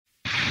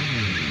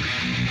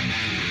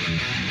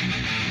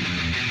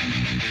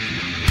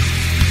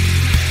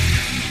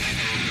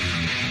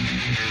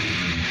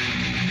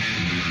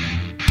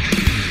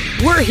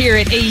We're here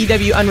at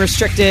AEW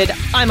Unrestricted.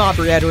 I'm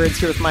Aubrey Edwards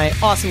here with my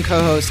awesome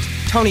co-host,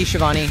 Tony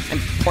Schiavone. I'm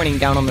pointing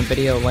down on the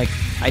video like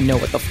I know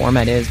what the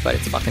format is, but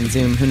it's fucking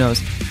Zoom. Who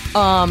knows?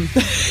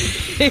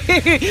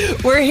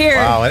 We're here.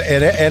 Wow,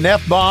 an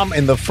F-bomb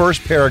in the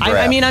first paragraph.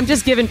 I mean, I'm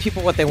just giving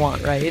people what they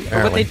want, right? Apparently.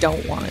 Or what they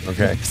don't want.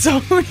 Okay.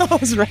 So who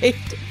knows, right?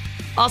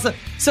 Awesome.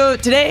 So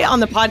today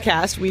on the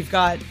podcast, we've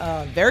got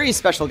a very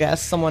special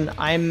guest, someone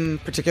I'm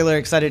particularly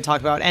excited to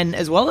talk about, and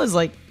as well as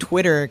like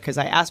Twitter, because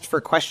I asked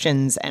for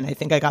questions, and I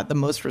think I got the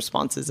most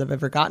responses I've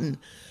ever gotten.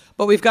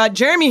 But we've got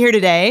Jeremy here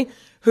today,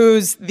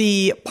 who's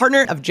the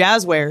partner of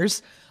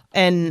Jazwares.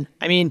 And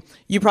I mean,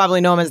 you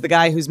probably know him as the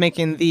guy who's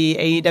making the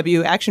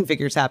AEW action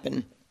figures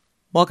happen.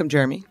 Welcome,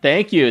 Jeremy.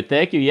 Thank you.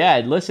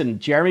 Yeah, listen,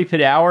 Jeremy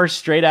Padawer,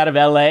 straight out of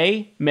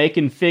LA,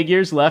 making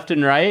figures left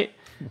and right.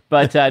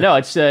 But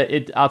no,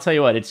 I'll tell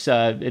you what,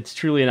 it's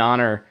truly an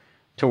honor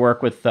to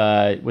work with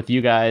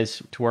you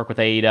guys, to work with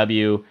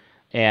AEW,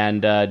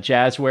 and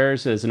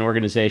Jazwares as an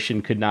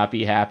organization could not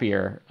be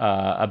happier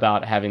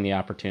about having the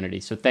opportunity.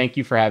 So thank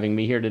you for having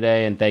me here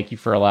today, and thank you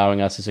for allowing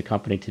us as a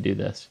company to do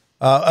this.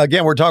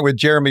 Again, we're talking with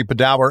Jeremy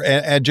Padawer,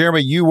 and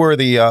Jeremy, you were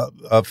the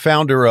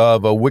founder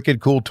of Wicked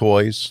Cool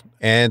Toys,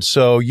 and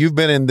so you've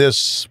been in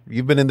this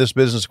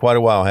business quite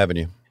a while, haven't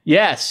you?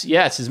 Yes.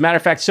 As a matter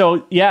of fact,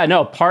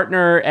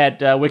 partner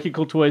at Wicked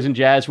Cool Toys and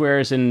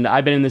Jazwares, and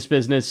I've been in this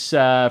business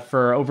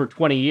for over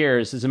 20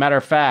 years. As a matter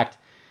of fact,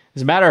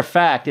 in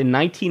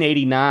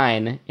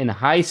 1989 in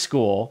high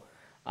school,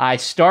 I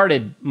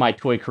started my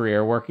toy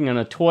career working on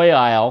a toy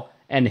aisle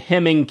and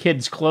hemming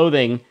kids'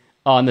 clothing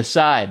on the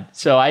side.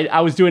 So I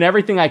was doing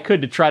everything I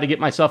could to try to get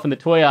myself in the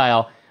toy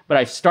aisle, but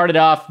I started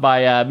off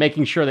by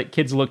making sure that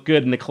kids looked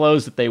good in the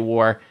clothes that they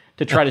wore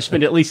to try to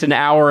spend at least an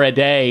hour a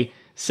day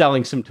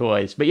selling some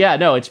toys. But yeah,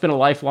 no, it's been a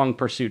lifelong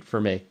pursuit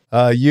for me.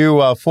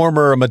 You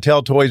former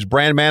Mattel Toys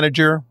brand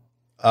manager,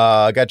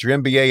 got your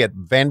MBA at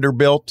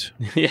Vanderbilt.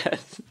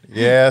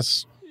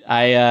 Yes.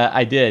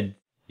 I did.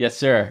 Yes,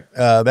 sir.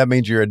 That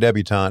means you're a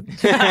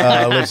debutante.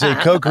 Let's see,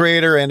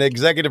 co-creator and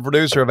executive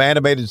producer of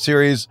animated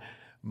series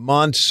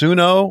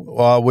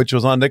Monsuno, which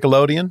was on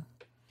Nickelodeon.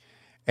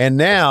 And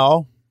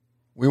now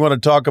we want to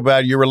talk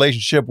about your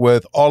relationship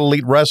with All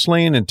Elite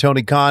Wrestling and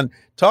Tony Khan.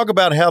 Talk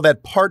about how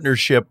that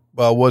partnership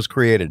was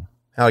created,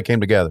 how it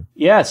came together.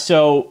 Yeah,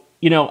 so,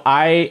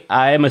 I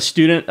am a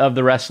student of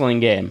the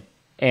wrestling game,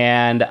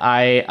 and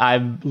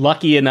I'm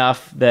lucky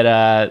enough that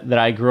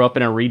I grew up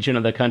in a region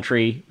of the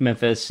country,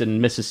 Memphis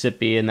and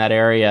Mississippi, in that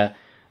area,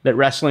 that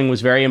wrestling was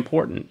very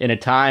important in a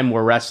time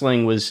where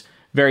wrestling was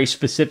very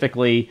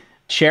specifically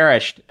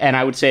cherished, and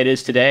I would say it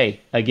is today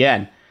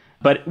again.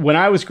 But when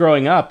I was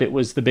growing up, it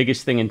was the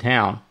biggest thing in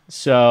town.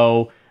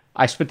 So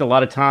I spent a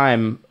lot of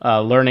time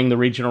learning the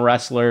regional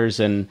wrestlers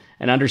and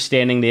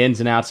understanding the ins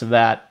and outs of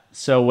that.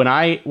 So when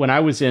I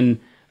was in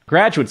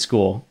graduate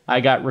school, I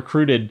got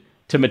recruited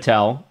to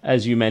Mattel,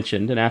 as you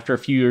mentioned, and after a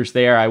few years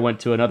there, I went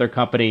to another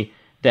company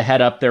to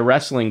head up their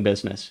wrestling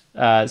business.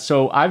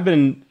 So I've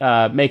been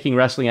making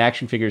wrestling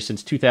action figures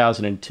since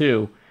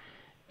 2002.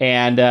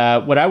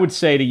 And what I would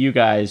say to you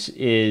guys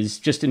is,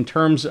 just in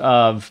terms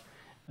of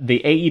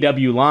the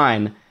AEW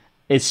line,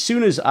 as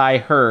soon as I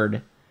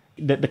heard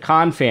that the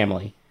Khan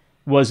family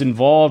was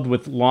involved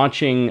with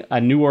launching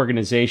a new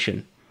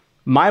organization,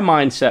 my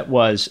mindset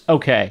was,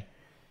 okay,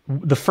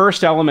 the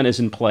first element is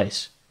in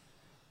place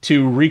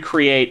to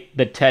recreate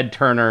the Ted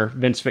Turner,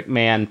 Vince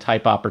McMahon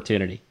type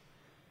opportunity.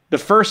 The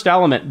first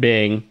element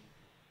being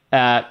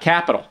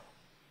capital.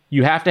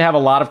 You have to have a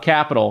lot of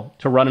capital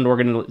to run an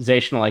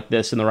organization like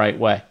this in the right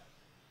way.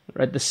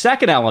 Right? The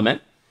second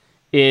element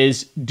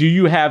is, do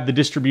you have the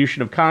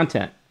distribution of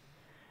content?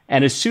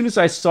 And as soon as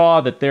I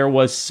saw that there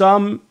was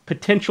some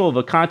potential of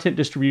a content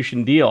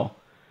distribution deal,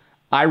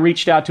 I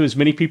reached out to as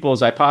many people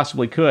as I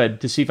possibly could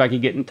to see if I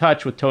could get in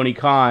touch with Tony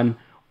Khan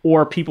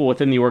or people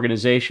within the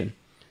organization.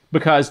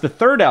 Because the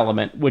third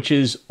element, which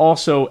is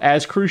also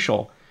as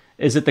crucial,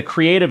 is that the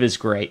creative is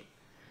great.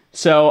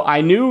 So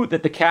I knew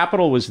that the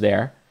capital was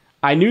there.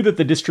 I knew that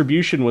the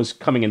distribution was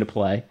coming into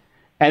play.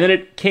 And then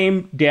it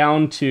came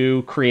down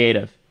to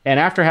creative. And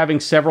after having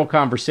several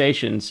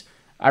conversations,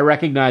 I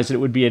recognized that it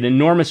would be an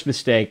enormous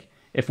mistake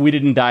if we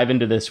didn't dive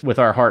into this with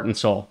our heart and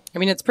soul. I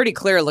mean, it's pretty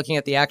clear looking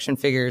at the action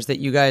figures that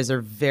you guys are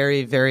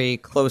very, very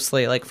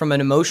closely, like from an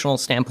emotional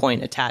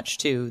standpoint,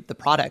 attached to the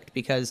product,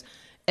 because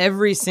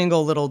every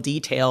single little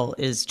detail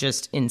is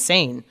just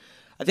insane.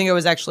 I think I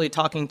was actually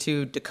talking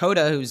to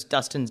Dakota, who's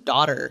Dustin's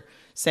daughter,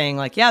 saying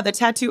like, yeah, the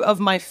tattoo of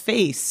my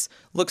face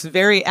looks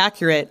very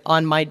accurate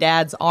on my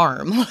dad's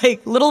arm.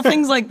 Like little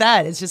things like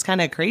that. It's just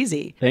kind of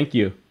crazy. Thank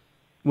you.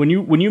 When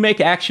you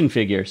make action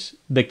figures,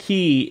 the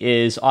key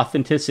is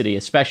authenticity,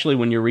 especially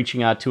when you're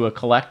reaching out to a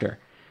collector.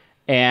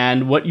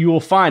 And what you will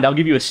find, I'll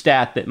give you a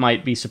stat that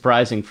might be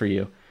surprising for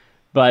you.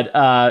 But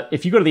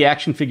if you go to the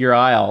action figure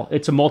aisle,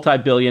 it's a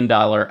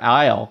multi-billion-dollar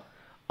aisle,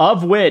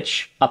 of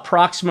which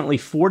approximately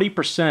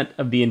 40%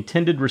 of the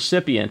intended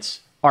recipients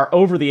are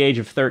over the age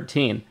of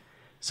 13.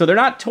 So they're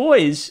not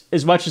toys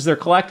as much as they're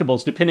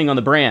collectibles, depending on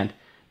the brand.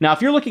 Now,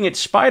 if you're looking at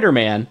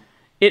Spider-Man,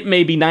 it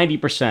may be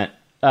 90%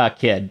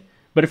 kid.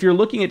 But if you're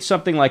looking at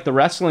something like the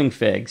wrestling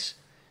figs,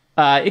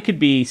 it could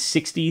be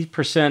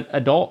 60%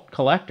 adult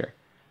collector.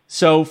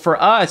 So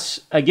for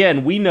us,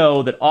 again, we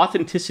know that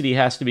authenticity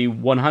has to be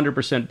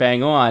 100%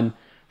 bang on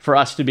for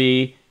us to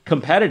be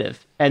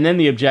competitive. And then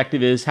the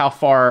objective is how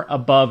far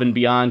above and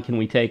beyond can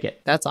we take it?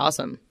 That's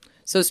awesome.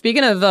 So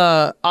speaking of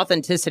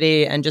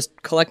authenticity and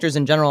just collectors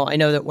in general, I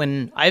know that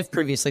when I've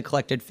previously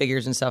collected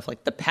figures and stuff,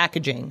 like the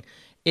packaging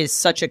is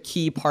such a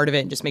key part of it,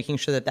 and just making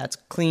sure that that's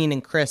clean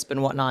and crisp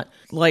and whatnot.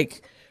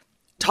 Like,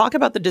 talk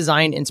about the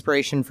design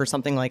inspiration for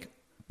something like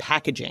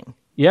packaging.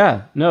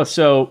 Yeah, no.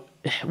 So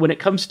when it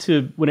comes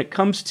to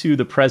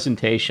the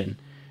presentation,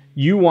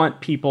 you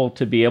want people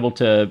to be able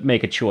to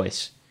make a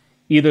choice.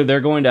 Either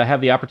they're going to have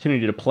the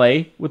opportunity to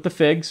play with the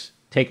figs,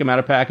 take them out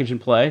of package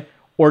and play,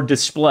 or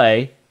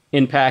display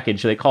in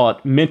package. They call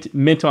it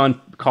mint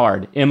on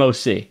card,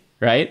 MOC,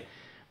 right?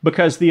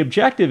 Because the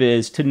objective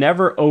is to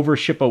never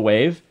overship a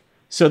wave,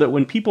 so that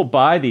when people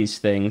buy these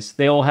things,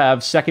 they'll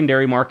have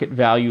secondary market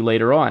value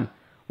later on.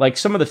 Like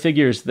some of the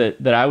figures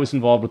that I was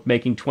involved with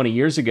making 20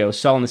 years ago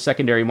sell in the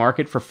secondary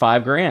market for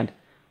 $5,000.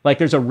 Like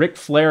there's a Ric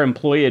Flair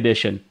employee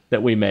edition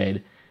that we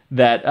made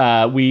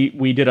that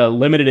we did a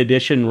limited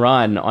edition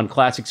run on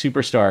Classic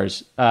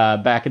Superstars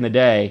back in the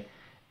day.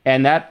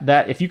 And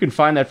that if you can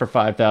find that for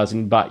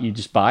 $5,000, you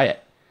just buy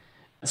it.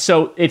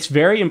 So it's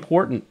very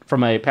important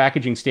from a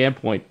packaging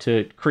standpoint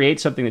to create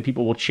something that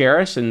people will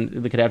cherish and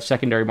that could have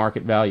secondary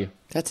market value.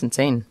 That's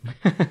insane.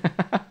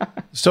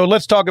 So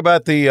let's talk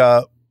about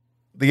the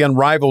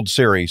Unrivaled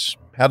series.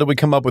 How did we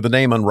come up with the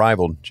name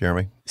Unrivaled,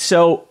 Jeremy?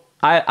 So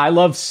I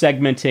love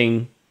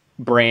segmenting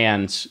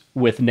brands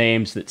with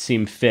names that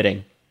seem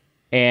fitting.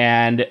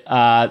 And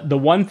the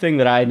one thing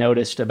that I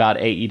noticed about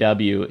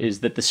AEW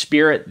is that the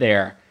spirit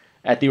there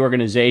at the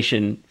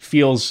organization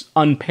feels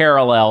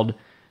unparalleled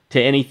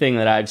to anything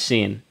that I've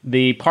seen.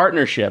 The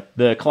partnership,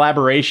 the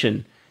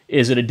collaboration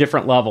is at a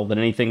different level than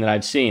anything that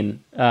I've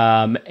seen.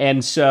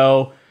 And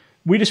so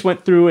we just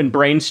went through and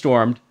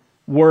brainstormed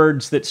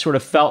words that sort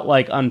of felt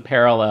like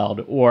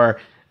unparalleled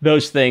or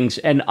those things.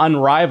 And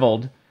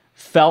Unrivaled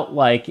felt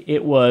like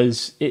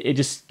it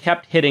just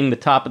kept hitting the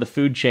top of the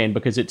food chain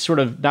because it sort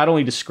of not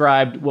only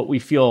described what we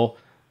feel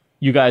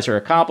you guys are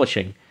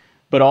accomplishing,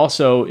 but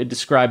also it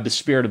described the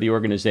spirit of the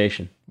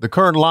organization. The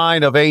current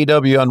line of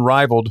AEW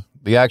Unrivaled,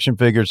 the action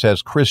figures,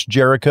 has Chris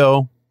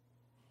Jericho,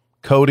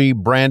 Cody,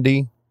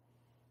 Brandy,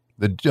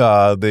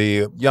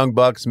 the Young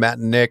Bucks, Matt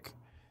and Nick,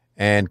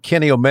 and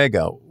Kenny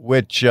Omega,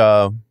 which,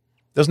 doesn't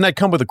that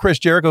come with a Chris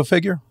Jericho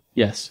figure?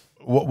 Yes.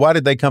 Why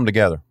did they come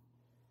together?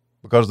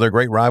 Because of their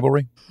great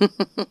rivalry?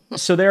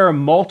 So there are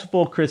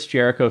multiple Chris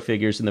Jericho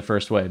figures in the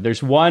first wave.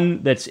 There's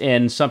one that's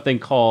in something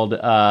called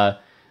a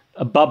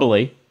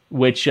Bubbly,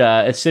 which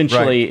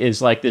essentially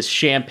is like this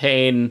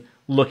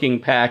champagne-looking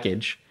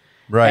package.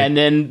 Right. And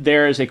then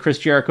there's a Chris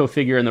Jericho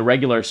figure in the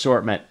regular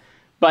assortment.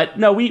 But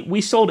no,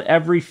 we sold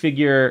every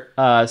figure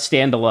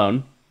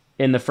standalone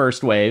in the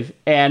first wave.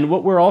 And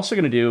what we're also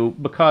going to do,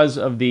 because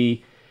of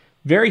the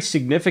very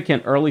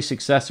significant early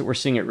success that we're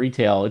seeing at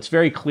retail, it's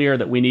very clear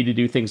that we need to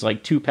do things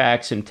like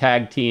 2-packs and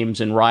tag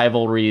teams and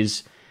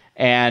rivalries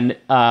and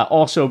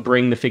also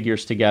bring the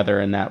figures together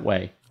in that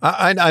way.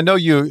 I know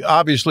you've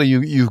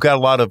got a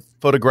lot of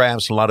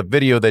photographs, a lot of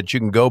video that you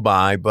can go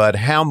by, but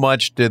how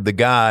much did the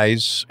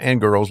guys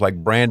and girls like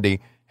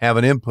Brandy have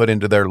an input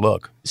into their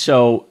look?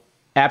 So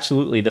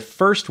absolutely. The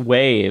first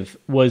wave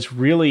was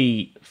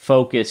really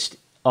focused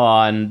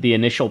on the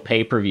initial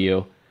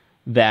pay-per-view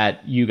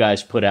that you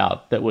guys put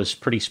out that was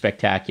pretty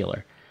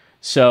spectacular.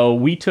 So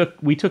we took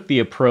the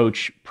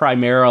approach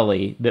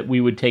primarily that we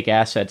would take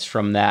assets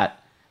from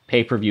that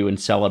pay-per-view and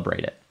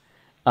celebrate it.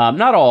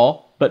 Not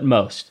all, but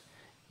most.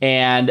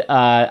 And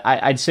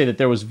I'd say that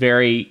there was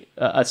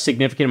a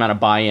significant amount of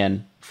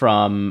buy-in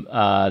from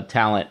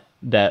talent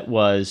that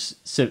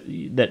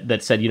said,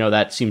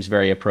 that seems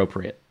very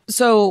appropriate.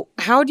 So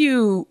how do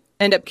you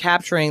end up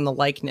capturing the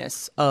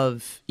likeness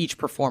of each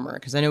performer?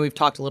 Because I know we've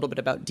talked a little bit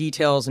about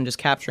details and just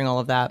capturing all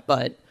of that,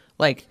 but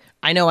like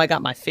I know I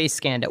got my face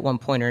scanned at one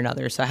point or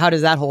another. So how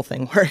does that whole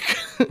thing work?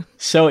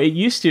 So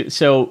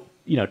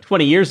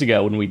 20 years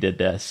ago when we did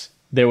this,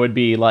 there would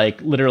be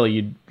like literally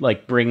you'd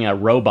like bring a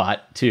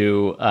robot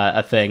to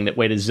a thing that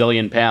weighed a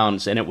zillion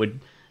pounds and it would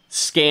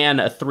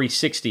scan a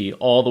 360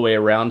 all the way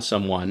around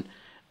someone.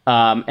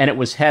 And it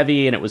was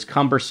heavy and it was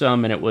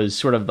cumbersome and it was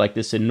sort of like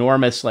this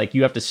enormous, like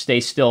you have to stay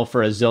still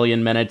for a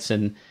zillion minutes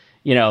and,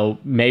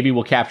 maybe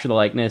we'll capture the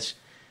likeness.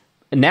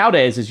 And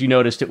nowadays, as you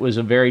noticed, it was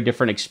a very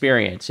different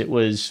experience. It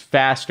was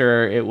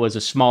faster. It was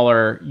a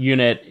smaller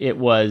unit. It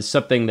was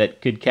something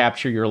that could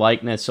capture your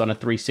likeness on a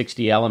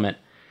 360 element.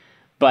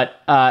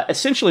 But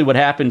essentially what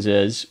happens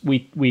is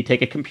we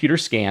take a computer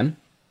scan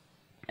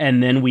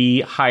and then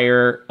we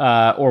hire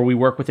or we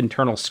work with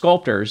internal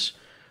sculptors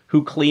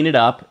who clean it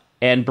up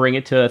and bring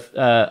it to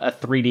a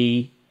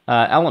 3D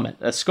element,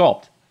 a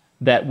sculpt,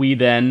 that we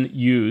then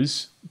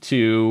use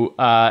to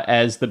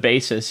as the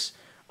basis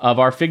of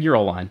our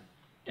figural line.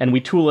 And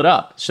we tool it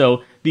up.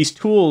 So these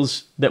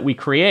tools that we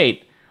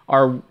create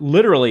are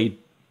literally,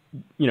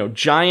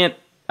 giant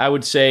I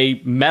would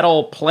say,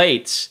 metal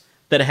plates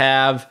that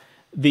have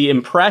the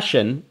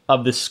impression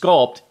of the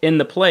sculpt in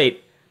the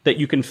plate that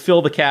you can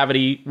fill the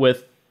cavity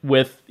with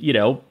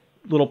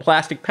little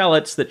plastic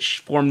pellets that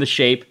form the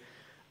shape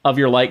of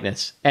your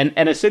likeness. And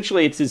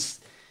essentially it's as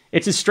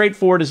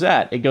straightforward as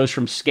that. It goes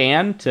from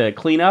scan to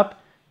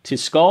cleanup to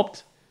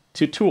sculpt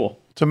to tool.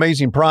 It's an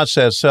amazing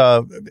process.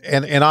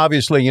 And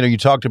obviously, you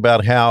talked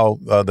about how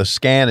the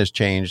scan has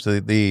changed.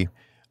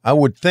 I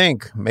would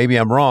think, maybe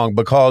I'm wrong,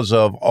 because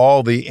of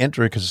all the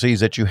intricacies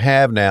that you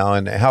have now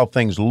and how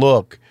things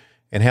look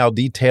and how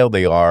detailed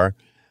they are,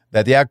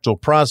 that the actual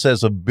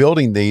process of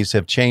building these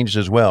have changed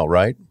as well,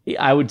 right?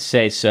 I would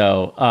say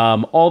so.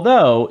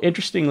 Although,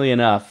 interestingly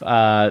enough,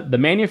 the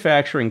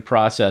manufacturing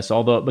process,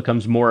 although it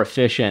becomes more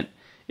efficient,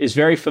 is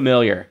very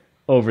familiar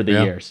over the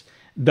years.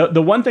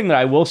 The one thing that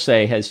I will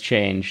say has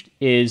changed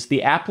is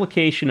the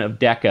application of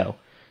deco.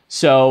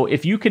 So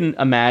if you can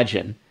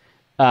imagine,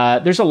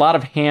 there's a lot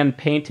of hand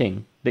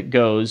painting that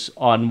goes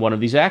on one of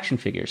these action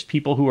figures.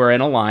 People who are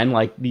in a line,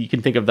 like you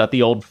can think of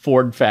the old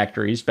Ford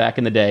factories back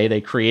in the day,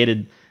 they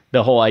created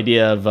the whole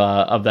idea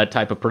of that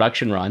type of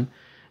production run.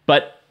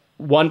 But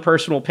one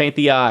person will paint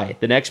the eye,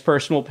 the next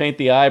person will paint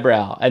the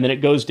eyebrow, and then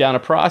it goes down a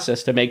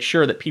process to make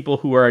sure that people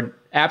who are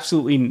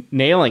absolutely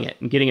nailing it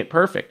and getting it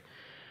perfect.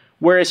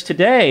 Whereas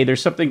today,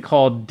 there's something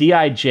called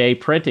DIJ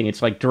printing.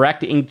 It's like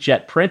direct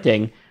inkjet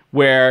printing,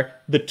 where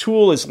the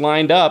tool is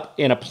lined up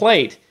in a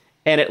plate,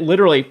 and it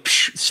literally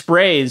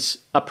sprays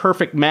a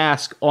perfect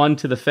mask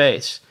onto the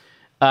face.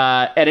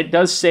 And it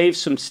does save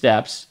some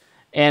steps.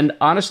 And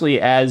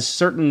honestly, as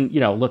certain,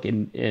 look,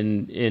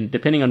 in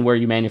depending on where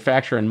you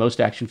manufacture, and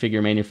most action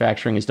figure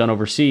manufacturing is done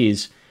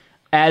overseas,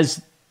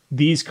 as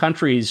these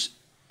countries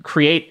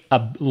create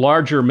a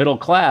larger middle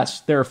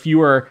class, there are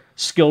fewer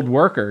skilled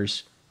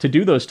workers to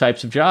do those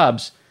types of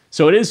jobs.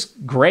 So it is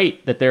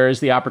great that there is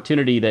the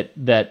opportunity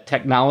that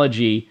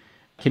technology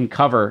can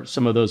cover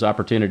some of those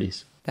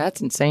opportunities.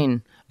 That's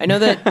insane. I know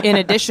that in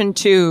addition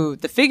to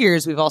the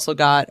figures, we've also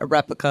got a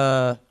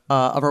replica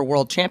of our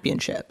world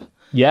championship.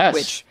 Yes.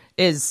 Which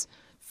is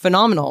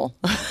phenomenal.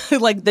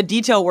 Like the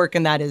detail work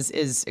in that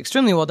is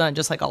extremely well done,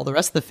 just like all the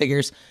rest of the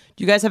figures.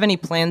 Do you guys have any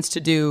plans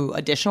to do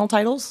additional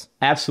titles?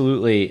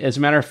 Absolutely. As a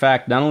matter of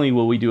fact, not only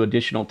will we do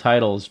additional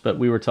titles, but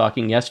we were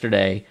talking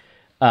yesterday,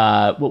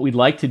 what we'd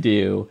like to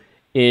do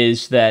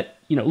is that,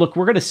 look,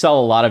 we're going to sell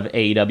a lot of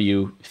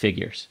AEW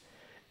figures.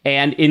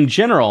 And in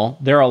general,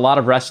 there are a lot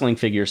of wrestling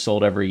figures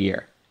sold every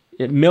year.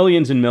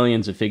 Millions and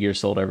millions of figures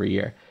sold every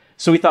year.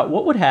 So we thought,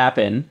 what would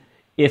happen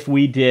if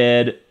we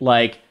did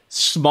like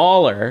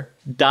smaller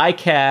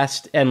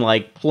die-cast and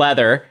like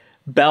pleather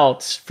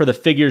belts for the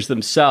figures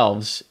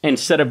themselves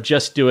instead of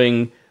just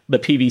doing the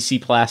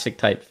PVC plastic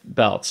type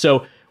belts?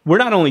 So we're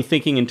not only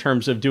thinking in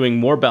terms of doing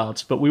more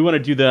belts, but we want to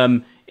do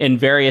them in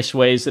various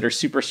ways that are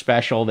super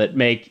special, that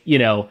make,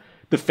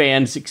 the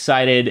fans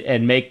excited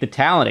and make the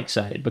talent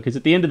excited. Because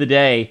at the end of the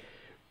day,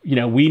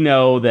 we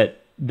know that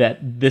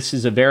this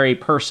is a very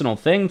personal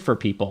thing for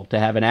people to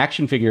have an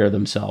action figure of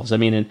themselves. I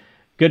mean, and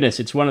goodness,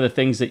 it's one of the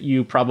things that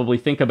you probably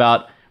think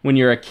about when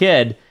you're a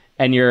kid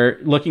and you're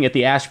looking at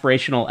the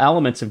aspirational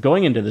elements of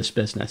going into this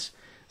business.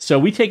 So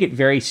we take it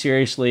very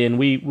seriously, and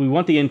we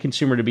want the end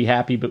consumer to be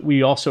happy, but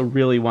we also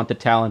really want the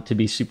talent to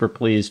be super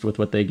pleased with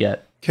what they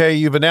get. Okay,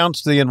 you've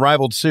announced the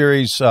Unrivaled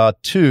Series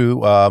 2,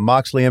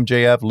 Moxley,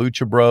 MJF,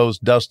 Lucha Bros,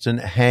 Dustin,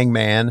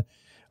 Hangman.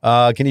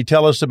 Can you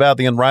tell us about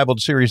the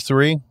Unrivaled Series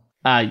 3?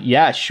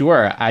 Yeah,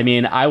 sure. I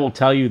mean, I will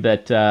tell you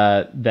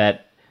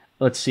that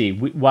let's see,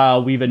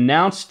 while we've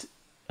announced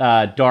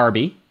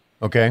Darby,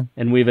 okay,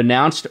 and we've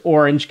announced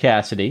Orange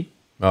Cassidy,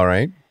 all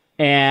right,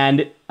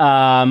 and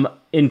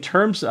in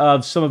terms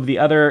of some of the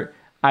other,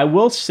 I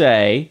will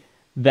say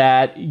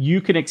that you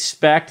can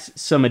expect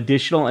some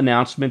additional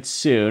announcements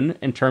soon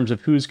in terms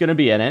of who's going to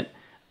be in it.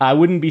 I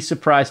wouldn't be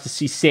surprised to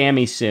see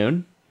Sammy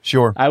soon.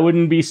 Sure. I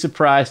wouldn't be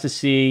surprised to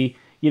see,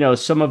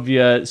 some of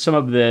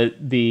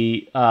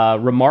the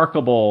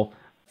remarkable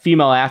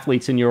female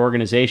athletes in your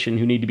organization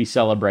who need to be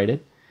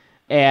celebrated.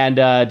 And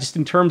just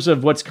in terms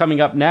of what's coming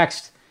up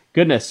next,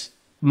 goodness,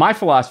 my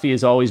philosophy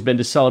has always been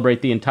to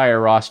celebrate the entire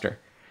roster.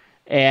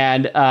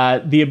 And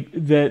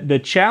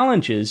the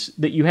challenges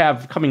that you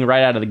have coming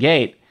right out of the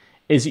gate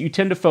is that you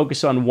tend to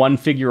focus on one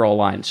figural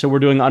line. So we're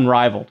doing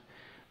Unrivaled.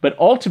 But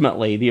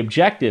ultimately, the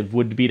objective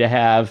would be to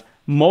have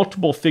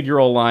multiple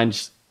figural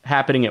lines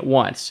happening at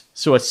once.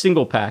 So a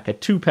single pack, a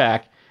two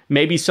pack,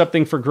 maybe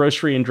something for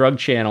grocery and drug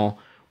channel,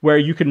 where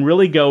you can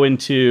really go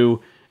into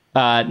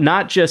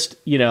not just,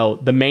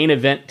 the main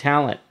event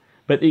talent,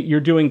 but you're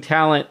doing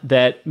talent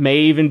that may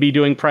even be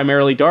doing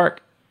primarily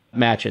dark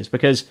matches,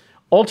 because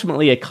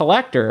ultimately a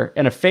collector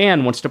and a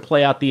fan wants to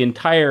play out the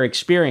entire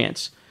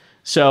experience.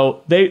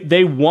 So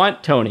they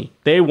want Tony,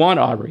 they want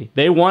Aubrey,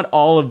 they want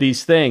all of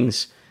these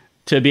things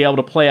to be able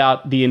to play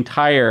out the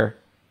entire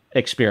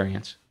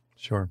experience.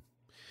 Sure.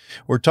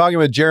 We're talking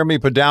with Jeremy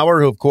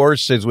Padawer, who, of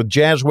course, is with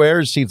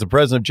Jazwares. He's the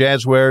president of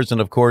Jazwares,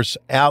 and, of course,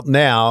 out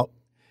now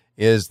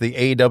is the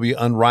AEW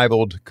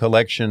Unrivaled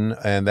collection,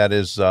 and that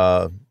is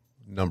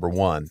number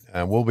one.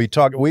 And we'll be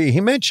talking.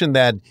 He mentioned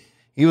that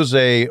He was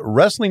a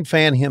wrestling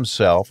fan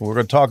himself. We're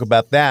going to talk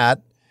about that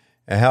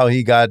and how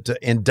he got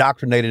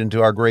indoctrinated into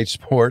our great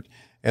sport,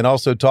 and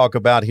also talk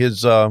about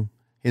his own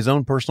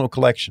personal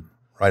collection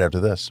right after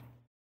this.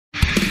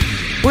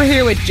 We're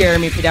here with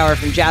Jeremy Padawer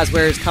from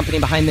Jazwares, company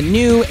behind the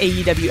new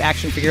AEW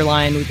action figure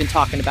line. We've been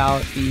talking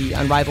about the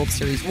Unrivaled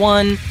Series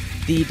 1,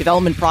 the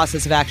development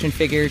process of action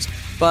figures.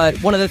 But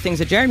one of the things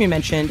that Jeremy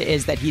mentioned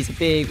is that he's a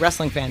big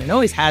wrestling fan and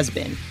always has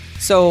been.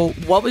 So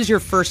what was your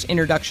first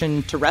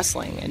introduction to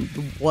wrestling and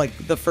like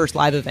the first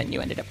live event you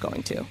ended up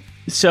going to?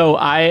 So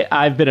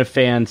I've been a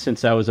fan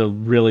since I was a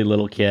really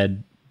little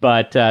kid.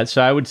 But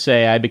so I would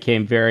say I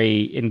became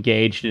very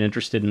engaged and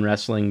interested in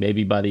wrestling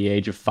maybe by the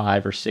age of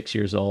 5 or 6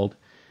 years old.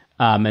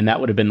 And that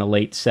would have been the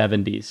late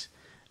 70s.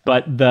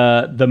 But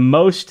the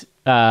most,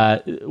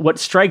 what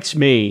strikes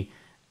me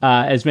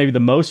as maybe the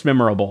most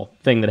memorable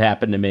thing that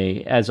happened to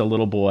me as a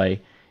little boy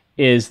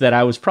is that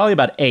I was probably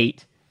about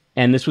 8,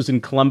 and this was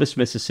in Columbus,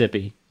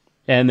 Mississippi.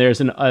 And there's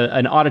an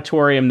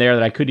auditorium there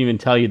that I couldn't even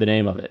tell you the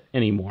name of it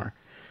anymore.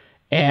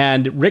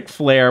 And Ric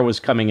Flair was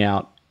coming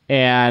out.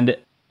 And,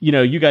 you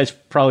know, you guys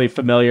probably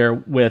familiar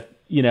with,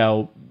 you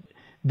know,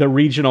 the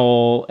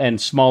regional and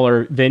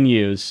smaller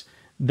venues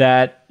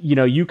that, you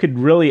know, you could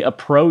really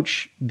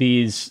approach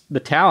the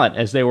talent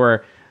as they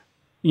were,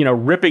 you know,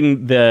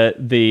 ripping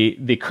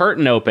the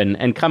curtain open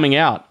and coming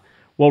out.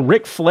 Well,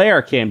 Ric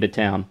Flair came to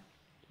town,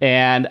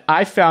 and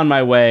I found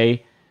my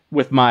way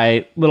with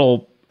my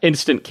little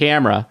instant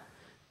camera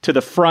to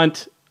the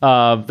front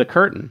of the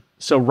curtain.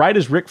 So right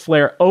as Ric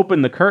Flair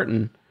opened the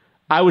curtain,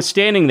 I was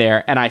standing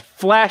there and I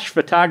flash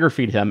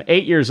photographied him,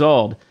 8 years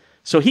old.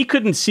 So he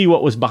couldn't see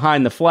what was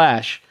behind the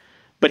flash,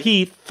 but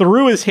he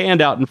threw his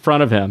hand out in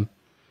front of him.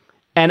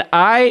 And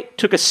I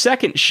took a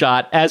second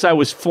shot as I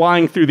was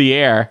flying through the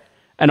air,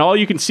 and all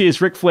you can see is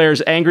Ric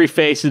Flair's angry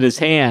face in his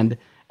hand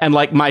and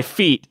like my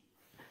feet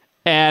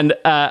and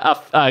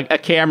a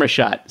camera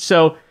shot.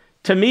 So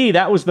to me,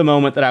 that was the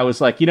moment that I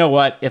was like, you know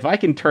what? If I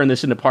can turn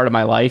this into part of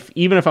my life,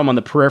 even if I'm on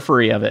the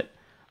periphery of it,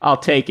 I'll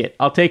take it.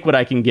 I'll take what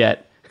I can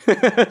get.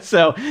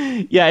 So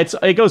yeah,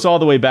 it goes all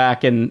the way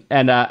back, and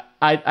I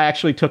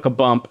actually took a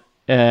bump,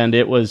 and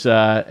it was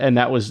and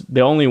that was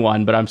the only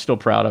one, but I'm still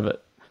proud of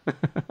it.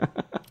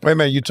 Wait a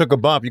minute, you took a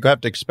bump. You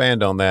have to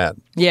expand on that.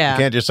 Yeah. You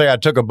can't just say I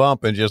took a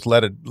bump and just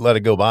let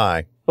it go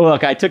by.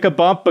 Look, I took a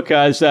bump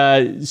because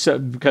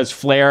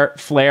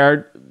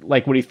Flair,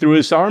 like when he threw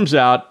his arms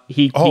out,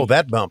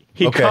 that bump.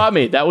 He caught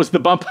me. That was the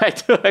bump I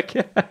took.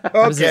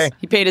 Okay.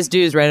 He paid his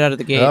dues right out of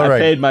the gate. All right. I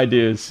paid my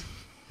dues.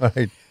 All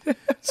right.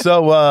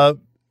 So,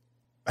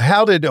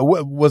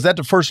 was that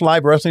the first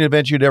live wrestling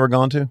event you'd ever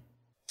gone to?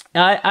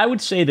 I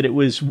would say that it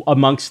was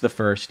amongst the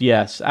first.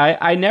 Yes,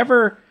 I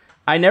never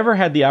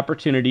had the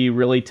opportunity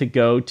really to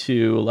go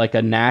to like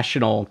a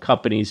national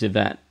company's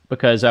event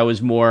because I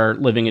was more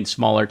living in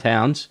smaller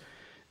towns.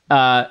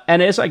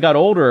 And as I got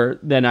older,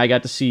 then I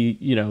got to see,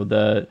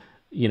 a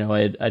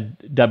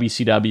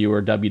WCW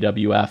or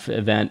WWF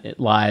event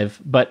live.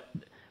 But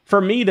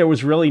for me, there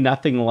was really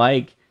nothing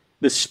like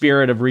the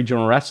spirit of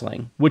regional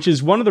wrestling, which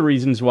is one of the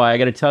reasons why I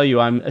got to tell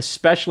you, I'm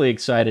especially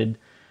excited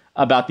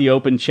about the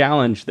Open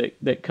Challenge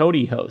that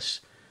Cody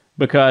hosts,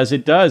 because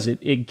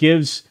it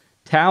gives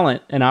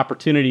talent an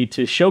opportunity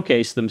to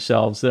showcase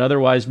themselves that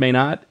otherwise may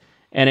not.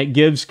 And it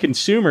gives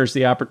consumers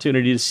the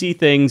opportunity to see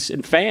things,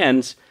 and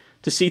fans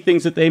to see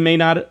things that they may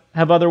not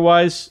have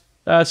otherwise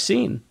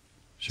seen.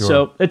 Sure.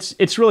 So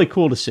it's really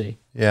cool to see.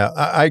 Yeah,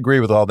 I agree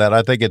with all that.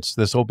 I think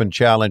this Open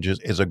Challenge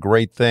is a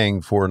great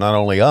thing for not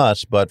only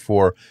us, but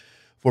for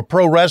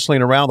pro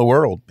wrestling around the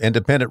world,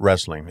 independent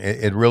wrestling.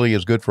 It really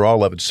is good for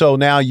all of it. So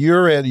now you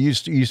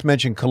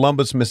mentioned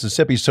Columbus,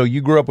 Mississippi. So you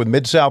grew up with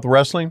Mid-South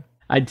Wrestling?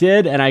 I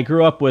did, and I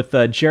grew up with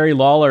Jerry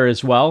Lawler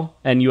as well,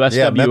 and USWA.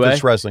 Yeah,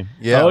 Memphis Wrestling.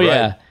 Yeah, oh, right.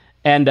 Yeah.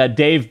 And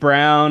Dave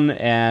Brown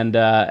and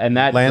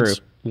that Lance. group.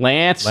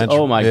 Lance,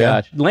 oh my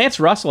gosh. Lance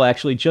Russell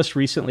actually just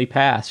recently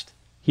passed.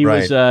 He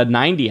was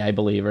 90, I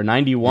believe, or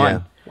 91.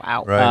 Yeah.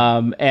 Wow.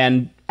 Right.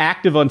 And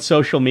active on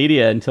social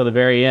media until the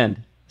very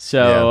end.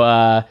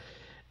 So,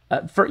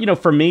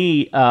 for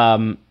me,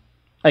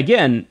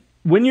 again,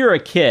 when you're a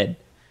kid,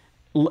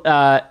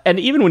 and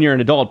even when you're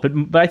an adult,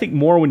 but I think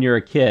more when you're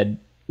a kid,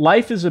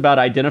 life is about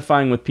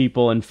identifying with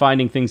people and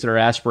finding things that are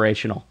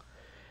aspirational.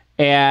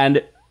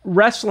 And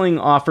wrestling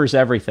offers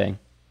everything.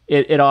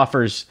 It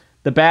offers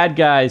the bad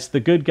guys, the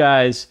good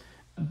guys,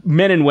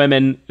 men and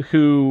women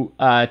who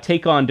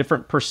take on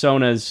different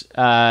personas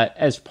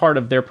as part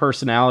of their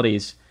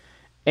personalities.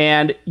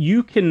 And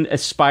you can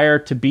aspire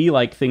to be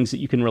like things that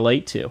you can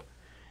relate to.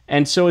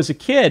 And so as a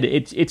kid,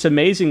 it's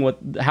amazing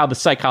how the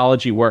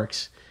psychology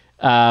works.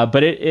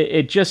 But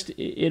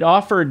it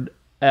offered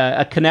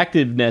a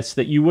connectiveness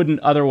that you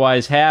wouldn't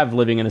otherwise have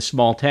living in a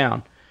small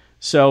town.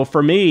 So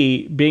for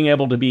me, being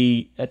able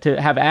to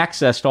have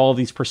access to all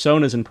these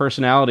personas and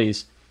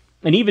personalities,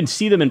 and even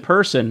see them in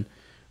person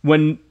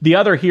when the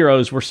other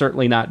heroes were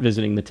certainly not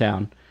visiting the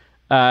town,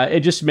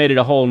 it just made it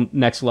a whole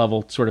next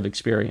level sort of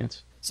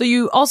experience. So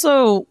you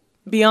also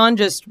Beyond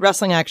just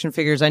wrestling action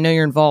figures, I know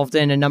you're involved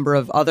in a number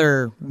of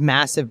other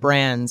massive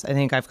brands. I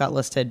think I've got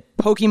listed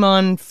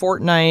Pokemon,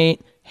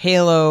 Fortnite,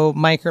 Halo,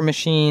 Micro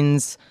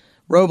Machines,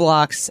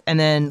 Roblox, and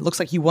then looks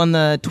like you won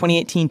the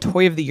 2018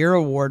 Toy of the Year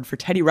award for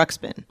Teddy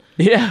Ruxpin.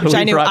 Yeah, which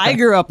I knew. I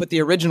grew up with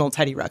the original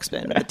Teddy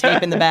Ruxpin, with the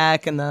tape in the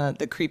back and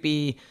the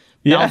creepy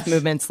mouth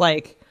movements.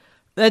 Like,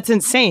 that's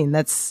insane.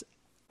 That's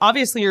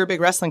obviously you're a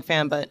big wrestling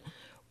fan, but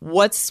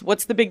what's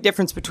the big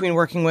difference between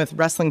working with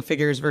wrestling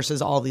figures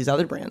versus all these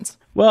other brands?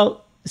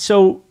 Well,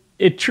 so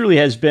it truly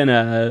has been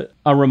a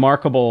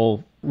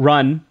remarkable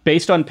run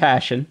based on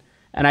passion.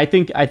 And I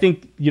think,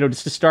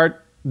 just to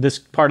start this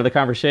part of the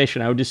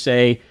conversation, I would just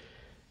say,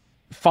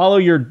 follow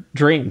your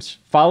dreams,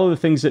 follow the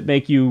things that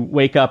make you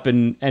wake up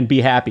and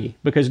be happy,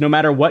 because no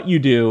matter what you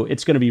do,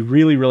 it's going to be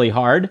really, really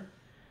hard.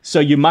 So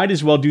you might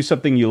as well do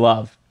something you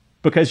love,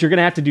 because you're going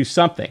to have to do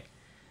something.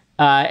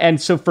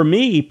 And so for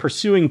me,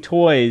 pursuing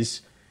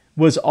toys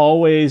was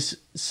always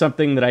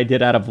something that I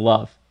did out of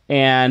love.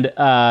 And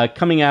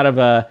coming out of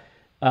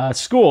a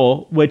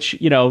school, which,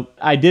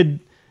 I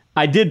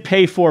did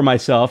pay for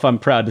myself, I'm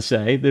proud to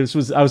say.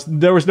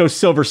 There was no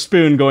silver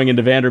spoon going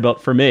into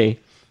Vanderbilt for me.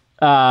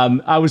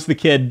 I was the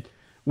kid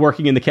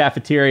working in the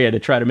cafeteria to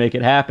try to make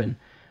it happen.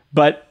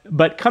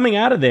 But coming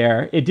out of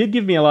there, it did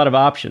give me a lot of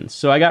options.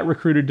 So I got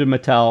recruited to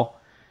Mattel,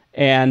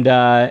 and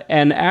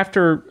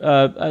after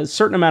a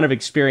certain amount of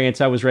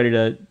experience, I was ready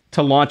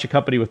to launch a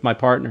company with my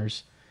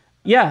partners.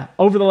 Yeah,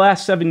 over the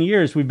last 7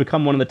 years, we've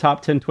become one of the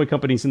top 10 toy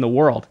companies in the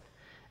world.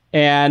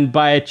 And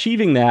by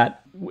achieving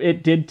that,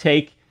 it did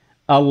take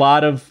a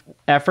lot of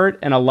effort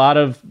and a lot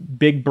of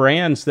big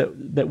brands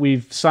that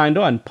we've signed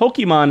on.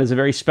 Pokemon is a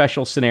very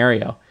special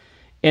scenario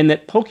in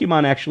that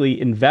Pokemon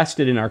actually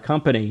invested in our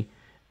company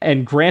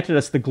and granted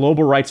us the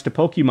global rights to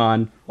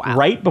Pokemon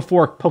right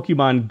before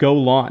Pokemon Go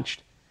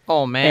launched.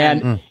 Oh,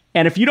 man.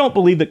 And if you don't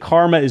believe that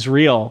karma is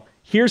real,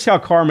 here's how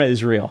karma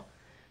is real.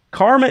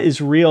 Karma is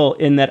real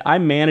in that I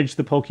managed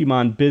the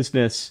Pokemon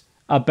business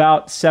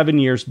about 7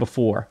 years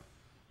before.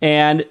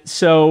 And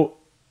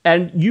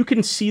you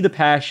can see the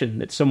passion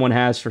that someone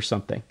has for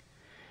something.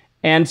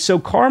 And so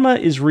karma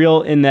is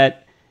real in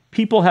that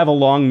people have a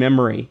long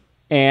memory.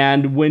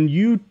 And when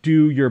you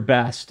do your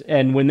best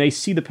and when they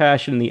see the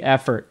passion and the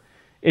effort,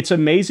 it's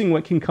amazing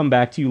what can come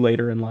back to you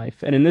later in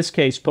life. And in this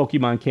case,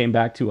 Pokemon came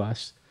back to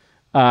us.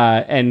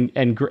 And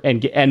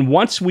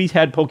once we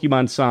had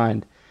Pokemon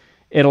signed,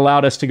 it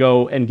allowed us to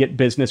go and get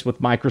business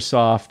with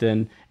Microsoft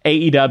and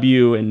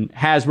AEW and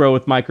Hasbro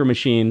with Micro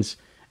Machines.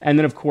 And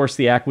then, of course,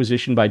 the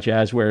acquisition by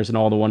Jazwares and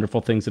all the wonderful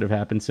things that have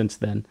happened since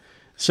then.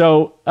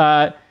 So,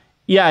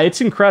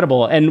 it's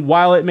incredible. And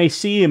while it may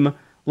seem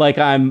like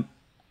I'm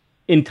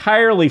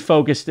entirely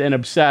focused and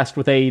obsessed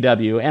with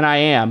AEW, and I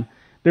am,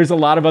 there's a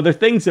lot of other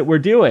things that we're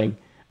doing.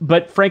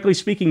 But frankly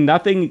speaking,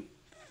 nothing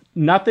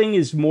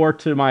is more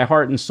to my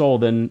heart and soul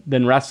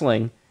than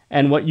wrestling.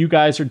 And what you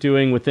guys are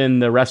doing within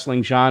the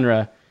wrestling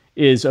genre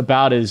is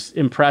about as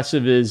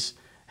impressive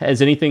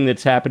as anything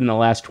that's happened in the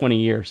last 20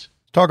 years.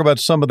 Talk about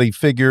some of the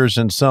figures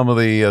and some of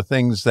the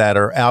things that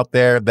are out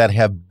there, that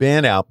have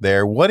been out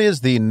there. What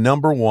is the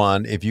number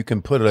one, if you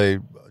can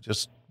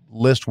just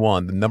list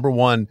one, the number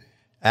one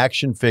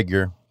action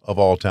figure of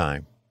all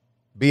time,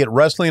 be it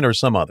wrestling or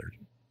some other,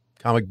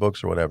 comic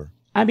books or whatever?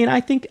 I mean,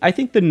 I think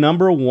the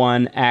number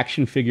one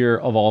action figure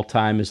of all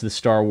time is the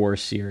Star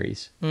Wars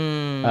series,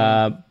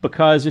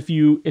 because if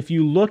you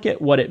look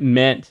at what it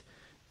meant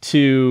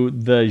to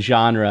the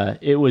genre,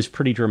 it was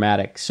pretty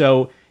dramatic.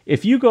 So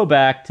if you go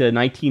back to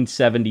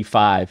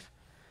 1975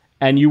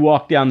 and you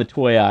walk down the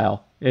toy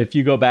aisle, if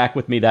you go back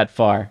with me that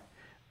far,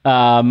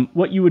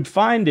 what you would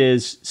find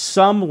is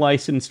some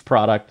licensed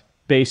product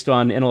based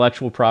on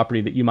intellectual property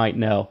that you might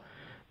know,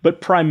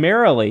 but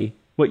primarily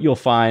what you'll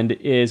find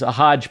is a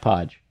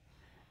hodgepodge.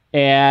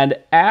 And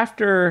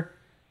after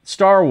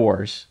Star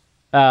Wars,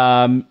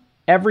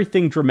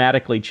 everything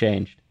dramatically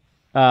changed.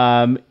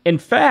 In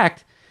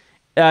fact,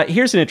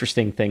 here's an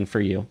interesting thing for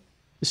you.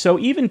 So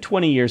even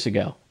 20 years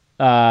ago,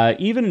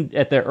 even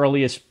at the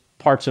earliest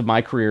parts of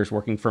my careers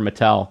working for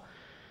Mattel,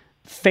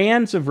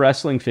 fans of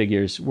wrestling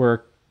figures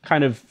were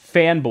kind of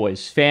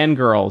fanboys,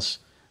 fangirls,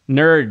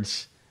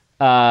 nerds,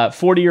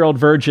 40-year-old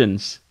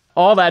virgins,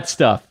 all that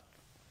stuff.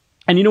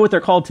 And you know what they're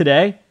called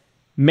today?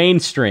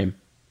 Mainstream.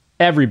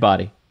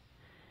 Everybody.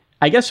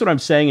 I guess what I'm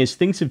saying is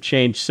things have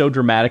changed so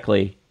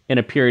dramatically in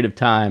a period of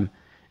time.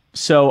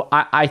 So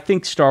I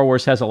think Star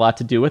Wars has a lot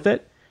to do with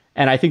it.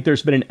 And I think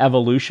there's been an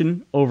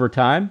evolution over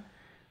time.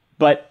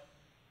 But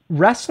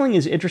wrestling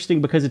is interesting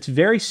because it's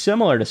very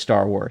similar to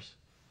Star Wars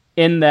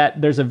in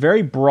that there's a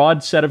very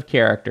broad set of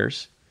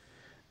characters.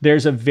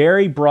 There's a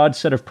very broad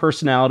set of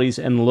personalities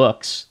and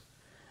looks.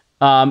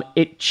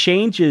 It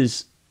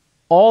changes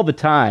all the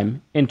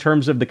time in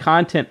terms of the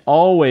content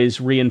always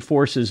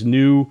reinforces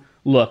new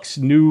looks,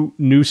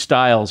 new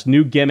styles,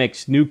 new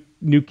gimmicks,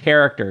 new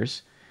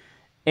characters.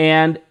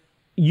 And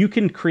you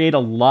can create a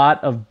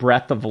lot of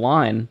breadth of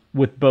line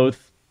with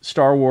both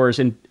Star Wars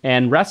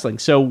and wrestling.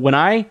 So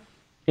when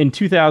in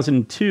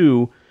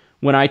 2002,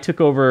 when I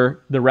took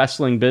over the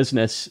wrestling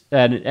business,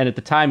 and at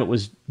the time it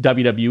was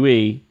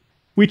WWE,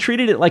 we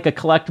treated it like a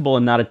collectible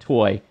and not a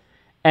toy.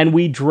 And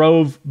we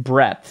drove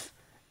breadth.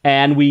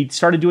 And we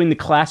started doing the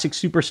Classic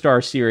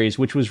Superstar series,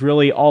 which was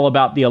really all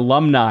about the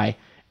alumni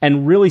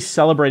and really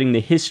celebrating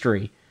the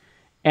history.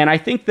 And I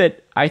think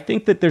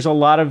that there's a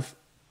lot of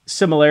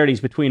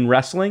similarities between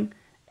wrestling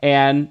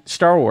and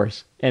Star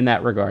Wars in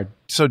that regard.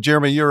 So,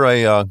 Jeremy, you're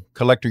a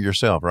collector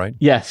yourself, right?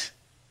 Yes,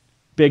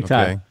 big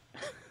time.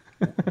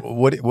 Okay.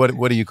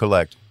 What do you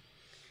collect?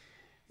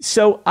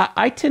 So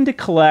I tend to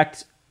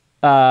collect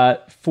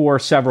for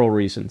several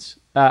reasons.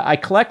 I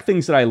collect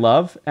things that I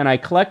love, and I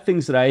collect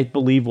things that I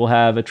believe will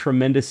have a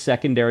tremendous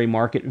secondary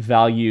market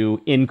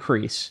value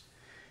increase.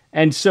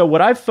 And so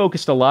what I've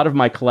focused a lot of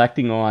my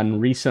collecting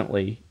on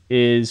recently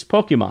is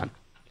Pokemon,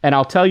 and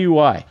I'll tell you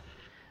why.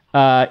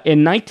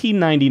 In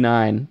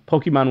 1999,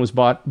 Pokemon was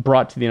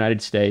brought to the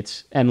United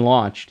States and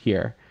launched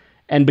here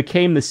and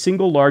became the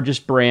single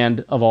largest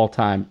brand of all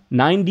time.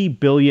 $90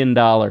 billion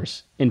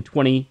in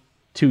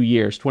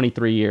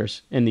 23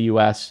 years in the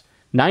U.S.,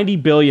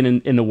 $90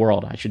 billion in the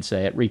world, I should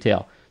say, at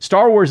retail.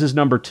 Star Wars is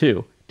number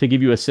 2, to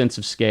give you a sense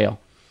of scale.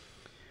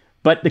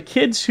 But the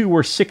kids who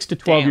were 6 to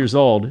 12 years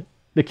old, in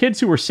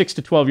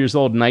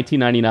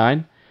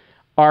 1999,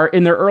 are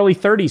in their early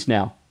 30s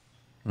now.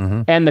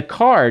 Mm-hmm. And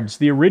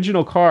the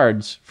original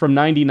cards from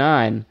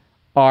 99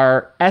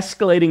 are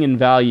escalating in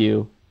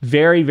value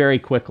very, very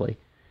quickly.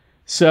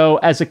 So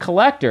as a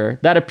collector,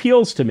 that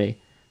appeals to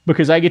me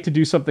because I get to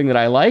do something that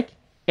I like,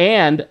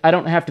 and I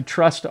don't have to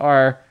trust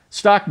our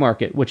stock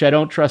market, which I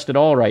don't trust at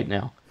all right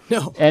now.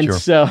 No. And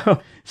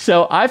Sure.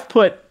 so I've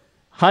put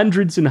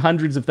hundreds and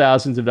hundreds of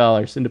thousands of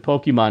dollars into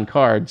Pokemon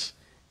cards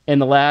in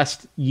the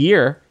last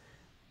year,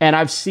 and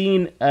I've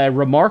seen a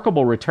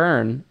remarkable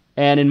return.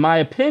 And in my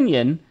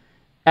opinion,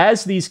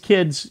 as these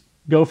kids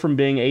go from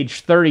being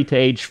age 30 to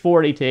age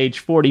 40 to age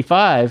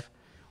 45,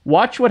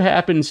 watch what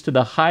happens to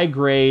the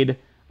high-grade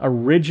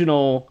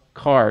original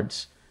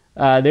cards.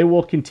 They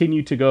will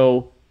continue to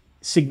go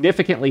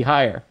significantly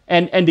higher.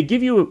 And to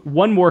give you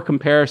one more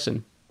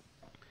comparison,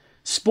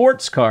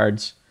 sports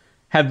cards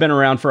have been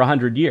around for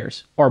 100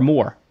 years or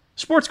more.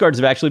 Sports cards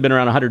have actually been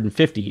around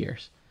 150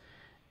 years.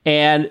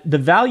 And the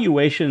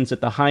valuations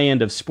at the high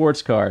end of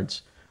sports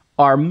cards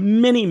are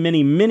many,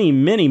 many, many,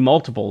 many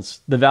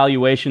multiples the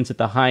valuations at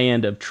the high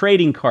end of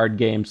trading card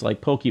games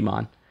like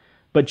Pokemon.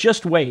 But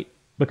just wait,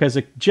 because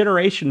a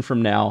generation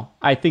from now,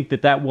 I think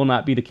that will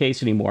not be the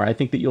case anymore. I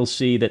think that you'll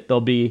see that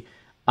there'll be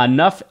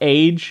enough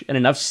age and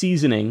enough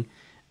seasoning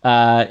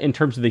in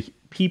terms of the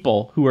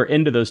people who are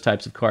into those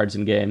types of cards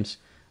and games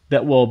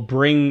that will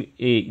bring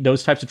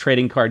those types of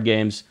trading card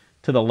games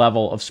to the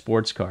level of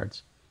sports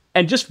cards.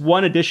 And just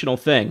one additional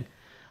thing,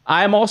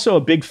 I am also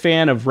a big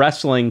fan of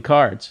wrestling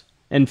cards.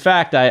 In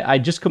fact, I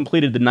just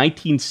completed the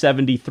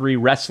 1973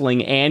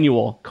 Wrestling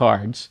Annual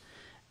cards,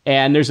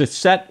 and there's a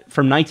set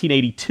from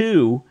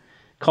 1982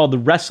 called the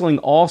Wrestling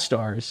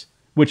All-Stars,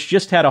 which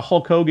just had a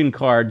Hulk Hogan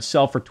card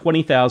sell for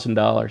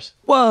 $20,000.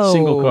 Whoa.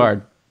 Single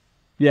card.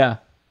 Yeah.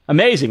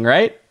 Amazing,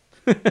 right?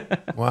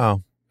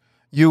 Wow.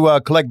 You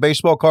collect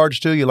baseball cards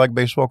too? You like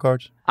baseball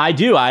cards? I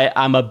do.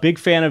 I'm a big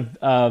fan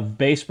of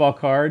baseball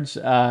cards.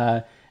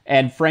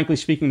 And frankly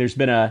speaking, there's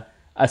been a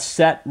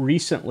set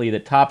recently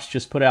that Topps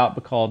just put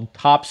out called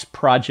Topps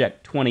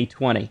Project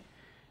 2020.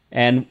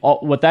 And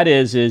what that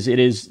is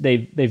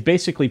they've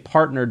basically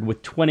partnered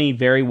with 20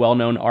 very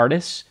well-known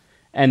artists,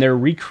 and they're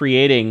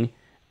recreating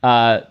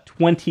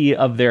 20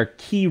 of their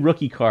key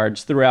rookie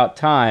cards throughout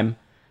time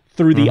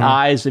through the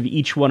eyes of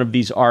each one of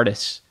these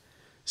artists.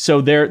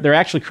 So they're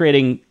actually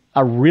creating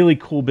a really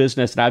cool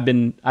business,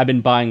 and I've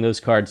been buying those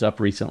cards up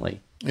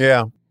recently.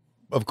 Yeah,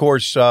 of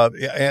course.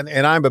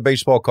 And I'm a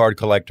baseball card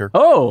collector.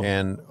 Oh,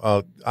 and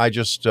I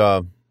just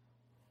got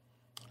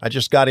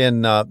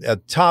in.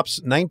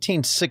 Topps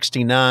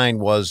 1969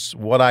 was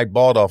what I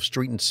bought off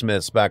Street and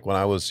Smith's back when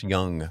I was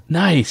young.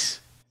 Nice.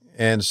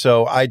 And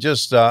so I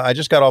just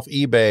got off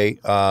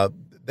eBay.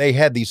 They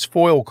had these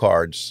foil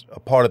cards, a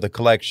part of the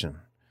collection.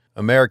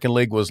 American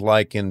League was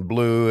like in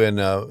blue, and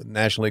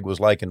National League was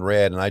like in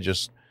red. And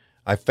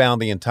I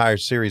found the entire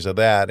series of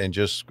that, and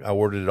I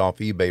ordered it off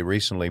eBay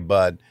recently.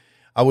 But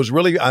I'm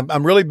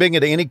really big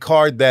into any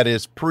card that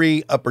is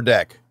pre-Upper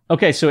Deck.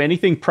 Okay, so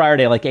anything prior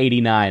to like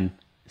 '89.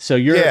 So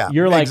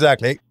you're like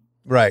exactly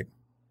right.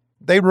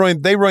 They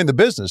ruined the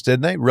business,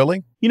 didn't they?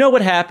 Really? You know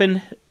what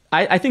happened?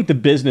 I think the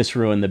business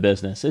ruined the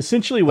business.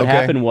 Essentially, what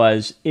happened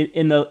was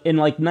in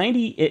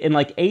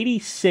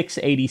 86,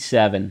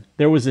 87,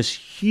 there was this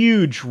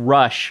huge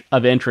rush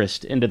of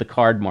interest into the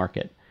card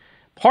market,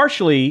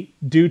 partially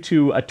due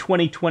to a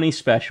 2020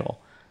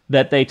 special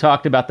that they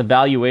talked about the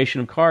valuation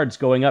of cards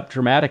going up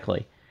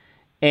dramatically,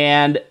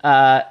 and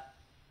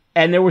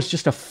there was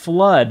just a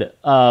flood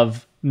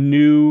of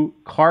new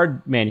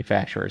card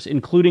manufacturers,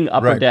 including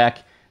Upper Deck,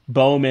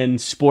 Bowman,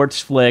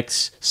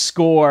 Sportsflix,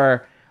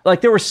 Score.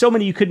 Like, there were so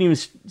many you couldn't even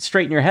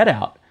straighten your head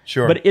out.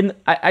 Sure. But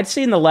I'd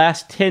say in the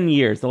last 10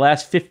 years, the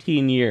last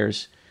 15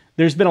 years,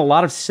 there's been a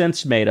lot of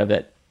sense made of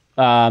it.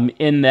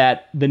 in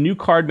that the new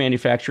card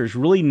manufacturers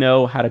really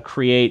know how to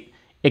create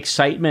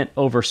excitement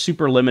over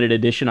super limited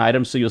edition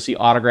items. So you'll see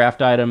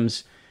autographed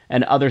items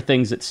and other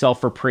things that sell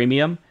for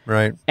premium.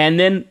 Right. And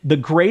then the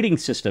grading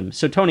system.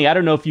 So, Tony, I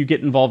don't know if you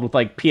get involved with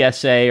like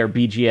PSA or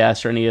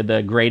BGS or any of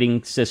the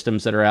grading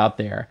systems that are out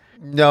there.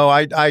 No,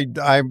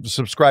 I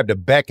subscribe to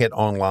Beckett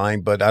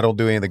online, but I don't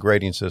do any of the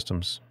grading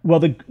systems. Well,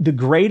 the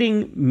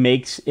grading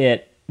makes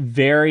it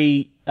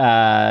very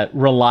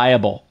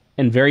reliable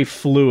and very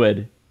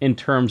fluid in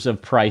terms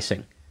of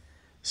pricing.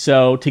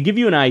 So to give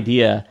you an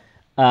idea,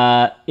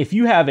 if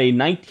you have a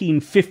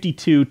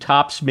 1952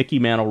 Topps Mickey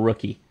Mantle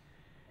rookie,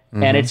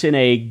 and it's in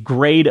a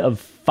grade of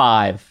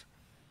 5,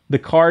 the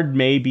card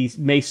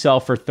may sell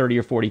for $30,000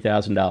 or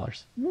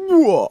 $40,000.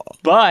 Whoa.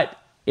 But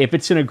if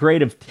it's in a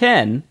grade of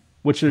 10,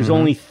 which there's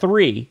only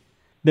 3,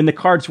 then the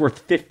card's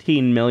worth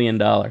 $15 million.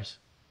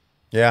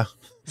 Yeah.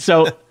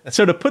 So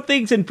to put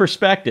things in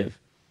perspective,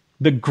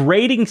 the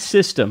grading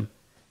system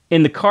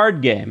in the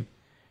card game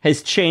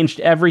has changed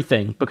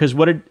everything, because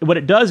what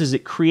it does is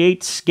it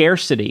creates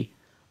scarcity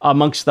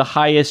amongst the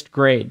highest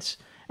grades.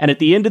 And at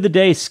the end of the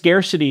day,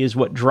 scarcity is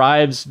what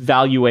drives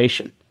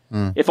valuation.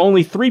 If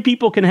only 3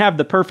 people can have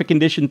the perfect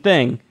condition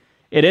thing,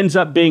 it ends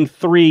up being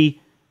 3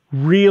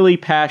 really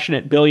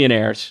passionate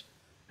billionaires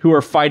who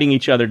are fighting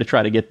each other to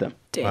try to get them.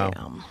 Damn.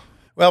 Wow.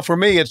 Well, for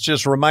me, it's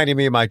just reminding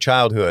me of my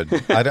childhood.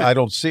 I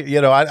don't see,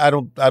 I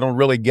don't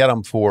really get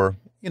them for,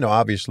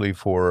 obviously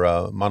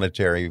for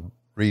monetary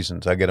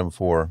reasons. I get them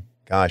for,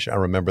 gosh, I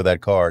remember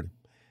that card,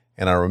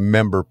 and I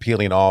remember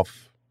peeling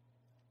off,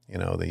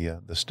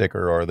 the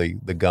sticker or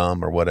the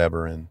gum or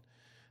whatever, and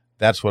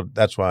that's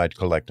why I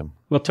collect them.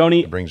 Well,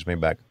 Tony, it brings me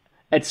back.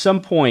 At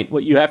some point,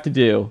 what you have to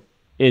do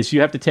is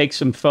you have to take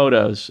some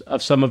photos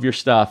of some of your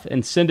stuff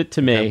and send it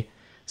to me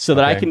so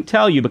that I can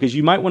tell you, because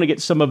you might want to get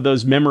some of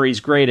those memories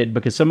graded,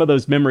 because some of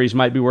those memories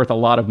might be worth a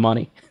lot of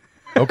money.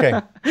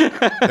 Okay.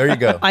 There you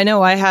go. I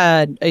know I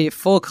had a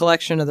full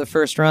collection of the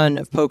first run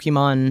of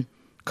Pokemon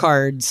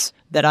cards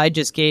that I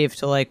just gave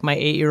to like my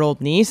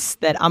 8-year-old niece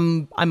that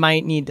I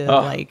might need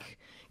to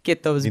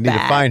get those back. You need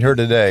to find her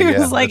today. He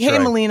was like, hey,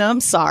 right. Melina,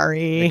 I'm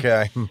sorry.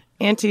 Okay.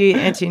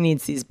 Auntie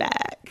needs these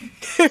back.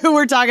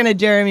 We're talking to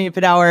Jeremy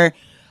Padawer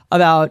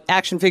about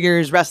action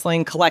figures,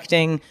 wrestling,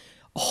 collecting,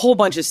 a whole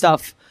bunch of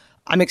stuff.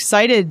 I'm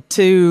excited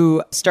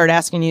to start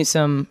asking you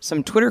some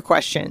Twitter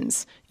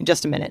questions in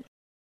just a minute.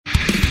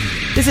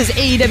 This is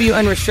AEW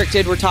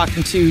Unrestricted. We're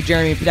talking to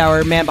Jeremy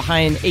Padawer, man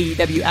behind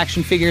AEW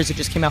action figures. It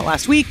just came out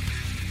last week.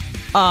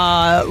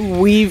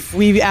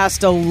 We've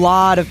asked a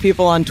lot of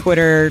people on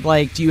Twitter,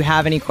 like, do you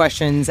have any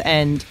questions?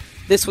 And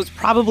this was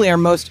probably our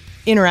most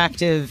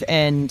interactive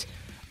and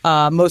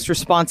most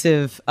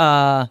responsive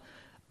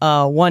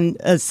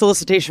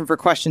solicitation for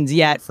questions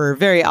yet, for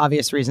very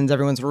obvious reasons.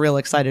 Everyone's real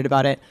excited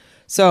about it.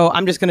 So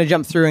I'm just going to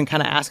jump through and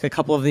kind of ask a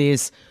couple of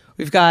these.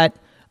 We've got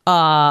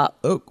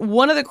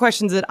one of the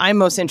questions that I'm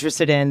most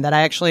interested in that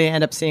I actually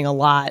end up seeing a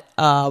lot.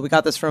 We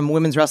got this from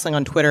Women's Wrestling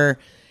on Twitter.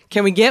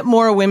 Can we get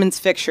more women's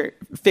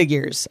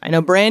figures? I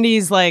know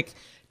Brandy's like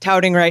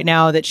touting right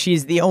now that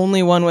she's the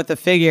only one with a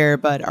figure,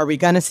 but are we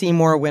going to see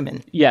more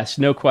women? Yes,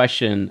 no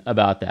question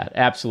about that.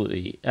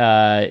 Absolutely.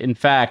 In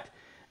fact,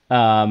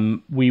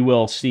 we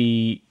will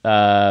see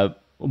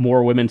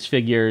more women's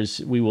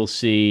figures. We will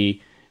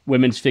see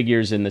women's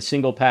figures in the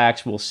single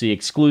packs. We'll see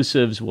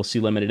exclusives. We'll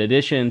see limited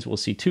editions. We'll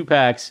see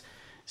 2-packs.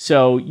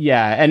 So,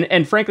 yeah.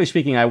 And frankly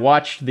speaking, I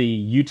watched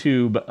the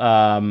YouTube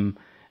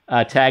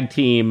tag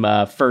team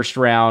first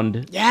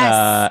round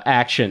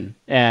action,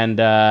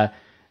 and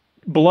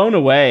blown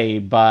away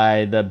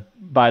by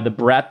the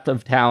breadth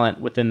of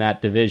talent within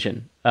that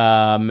division.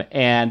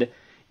 And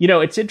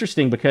it's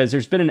interesting because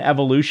there's been an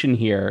evolution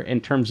here in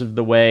terms of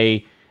the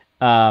way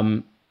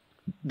the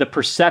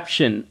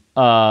perception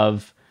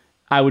of,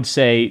 I would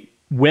say,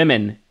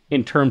 women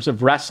in terms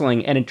of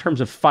wrestling and in terms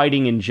of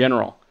fighting in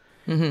general.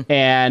 Mm-hmm.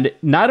 And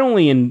not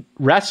only in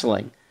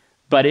wrestling,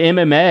 but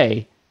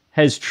MMA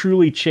has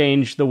truly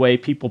changed the way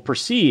people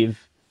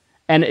perceive.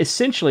 And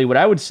essentially what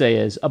I would say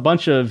is a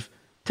bunch of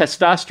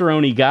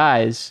testosterone-y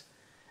guys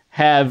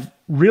have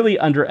really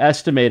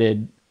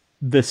underestimated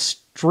the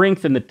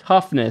strength and the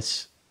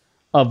toughness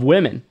of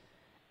women.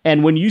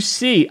 And when you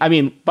see,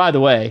 by the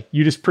way,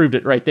 you just proved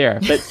it right there,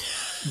 but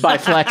by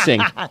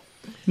flexing.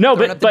 No,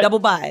 but double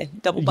buy.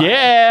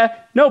 Yeah.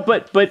 No,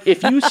 but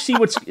if you see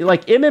what's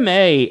like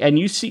MMA, and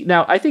you see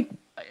now, I think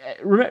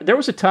there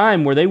was a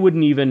time where they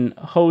wouldn't even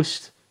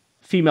host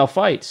female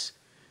fights,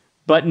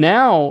 but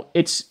now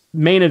it's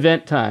main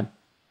event time,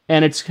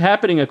 and it's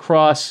happening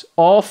across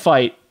all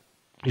fight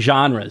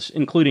genres,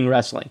 including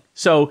wrestling.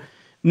 So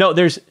no,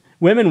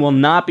 women will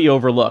not be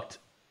overlooked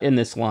in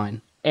this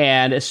line,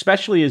 and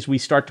especially as we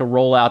start to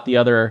roll out the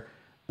other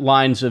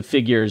lines of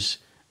figures,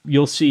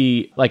 you'll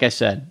see, like I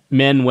said,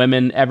 men,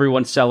 women,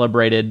 everyone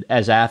celebrated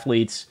as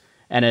athletes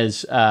and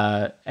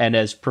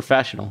as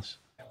professionals.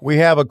 We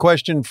have a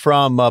question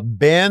from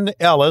Ben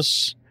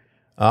Ellis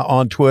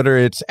on Twitter.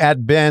 It's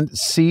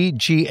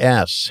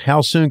 @BenCGS.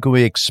 How soon can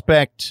we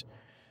expect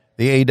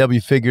the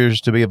AEW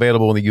figures to be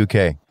available in the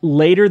UK?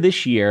 Later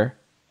this year,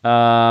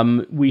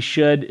 But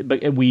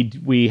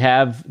we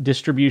have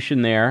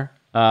distribution there.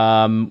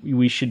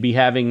 We should be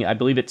having, I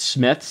believe it's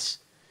Smith's,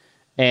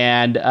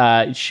 and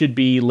it should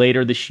be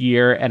later this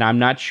year. And I'm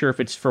not sure if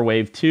it's for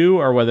Wave 2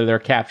 or whether they're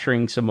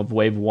capturing some of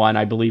Wave 1.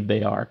 I believe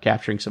they are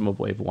capturing some of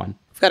Wave 1.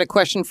 I've got a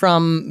question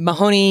from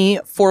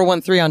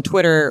Mahoney413 on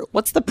Twitter.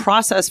 What's the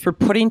process for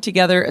putting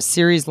together a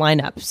series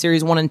lineup?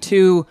 Series 1 and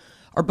 2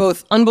 are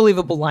both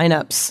unbelievable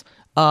lineups.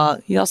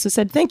 He also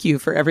said, thank you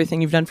for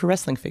everything you've done for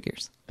wrestling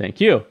figures. Thank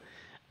you.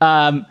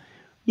 Here's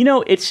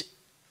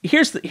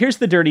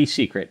the dirty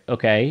secret,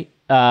 okay?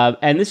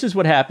 And this is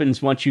what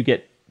happens once you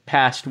get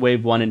past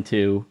Wave 1 and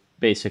 2,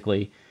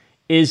 basically,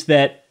 is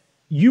that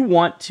you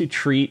want to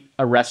treat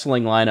a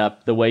wrestling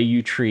lineup the way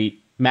you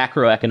treat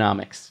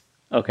macroeconomics,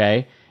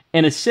 okay?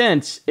 In a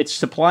sense, it's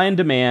supply and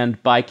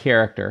demand by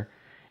character.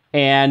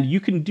 And you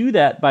can do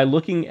that by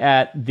looking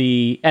at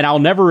and I'll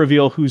never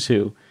reveal who's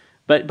who,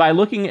 but by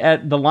looking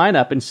at the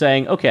lineup and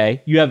saying,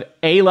 okay, you have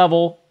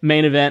A-level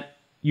main event,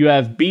 you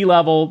have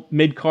B-level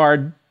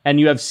mid-card, and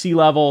you have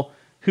C-level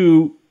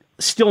who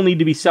still need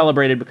to be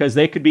celebrated because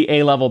they could be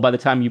A-level by the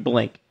time you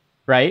blink,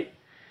 right?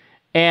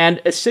 And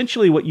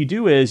essentially what you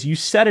do is you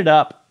set it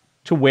up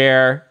to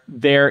where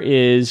there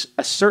is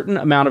a certain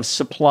amount of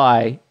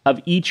supply of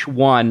each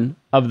one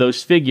of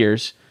those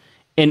figures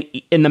in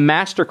the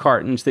master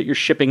cartons that you're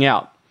shipping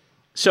out.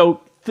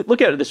 So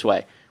look at it this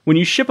way. When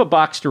you ship a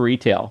box to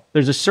retail,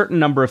 there's a certain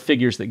number of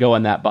figures that go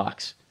in that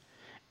box.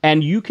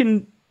 And you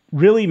can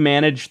really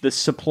manage the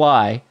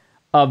supply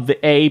of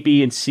the A,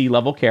 B, and C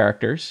level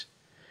characters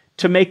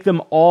to make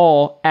them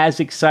all as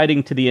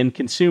exciting to the end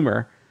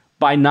consumer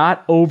by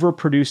not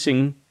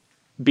overproducing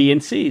B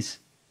and Cs.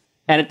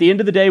 And at the end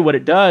of the day, what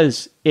it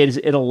does is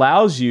it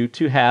allows you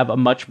to have a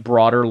much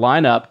broader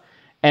lineup,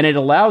 and it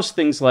allows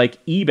things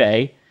like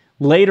eBay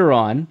later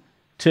on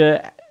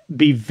to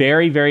be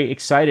very, very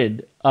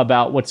excited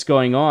about what's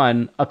going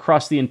on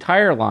across the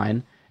entire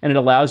line, and it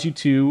allows you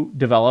to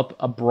develop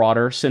a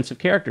broader sense of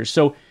characters.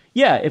 So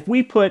yeah, if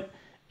we put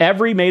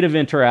every main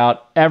eventer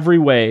out, every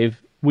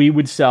wave, we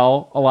would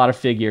sell a lot of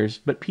figures,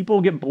 but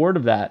people get bored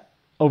of that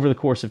over the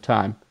course of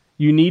time.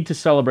 You need to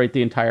celebrate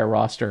the entire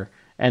roster,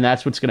 and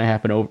that's what's going to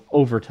happen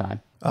over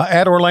time.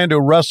 At Orlando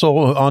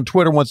Russell on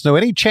Twitter wants to know,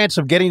 any chance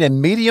of getting a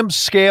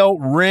medium-scale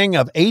ring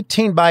of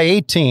 18 by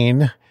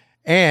 18,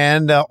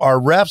 and are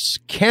refs,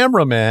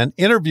 cameramen,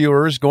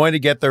 interviewers going to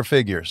get their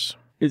figures?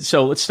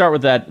 So let's start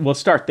with that. We'll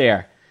start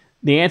there.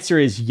 The answer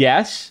is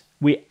yes,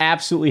 we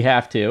absolutely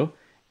have to.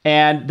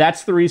 And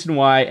that's the reason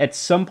why at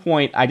some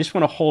point I just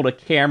want to hold a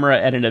camera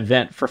at an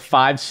event for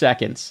 5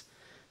 seconds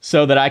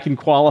so that I can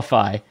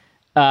qualify.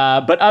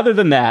 But other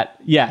than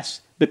that,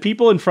 yes, the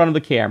people in front of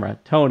the camera,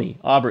 Tony,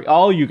 Aubrey,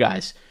 all you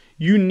guys,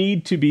 you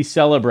need to be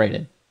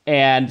celebrated.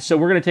 And so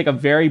we're going to take a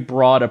very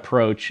broad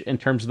approach in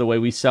terms of the way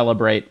we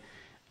celebrate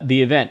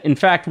the event. In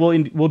fact,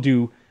 we'll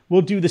do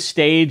the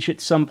stage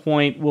at some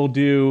point. We'll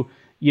do,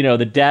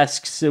 the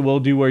desks. We'll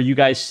do where you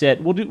guys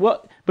sit.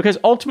 Because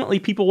ultimately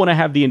people want to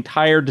have the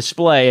entire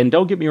display. And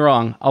don't get me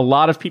wrong, a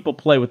lot of people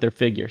play with their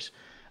figures.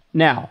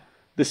 Now,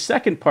 the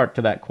second part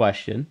to that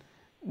question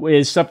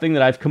is something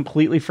that I've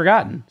completely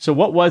forgotten. So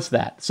what was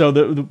that? So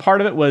the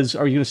part of it was,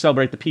 are you going to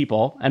celebrate the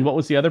people? And what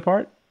was the other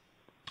part?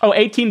 Oh,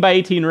 18 by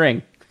 18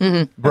 ring.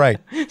 Mm-hmm. Right.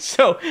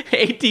 So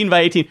 18 by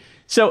 18.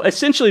 So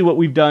essentially what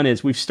we've done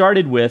is we've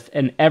started with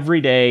an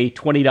everyday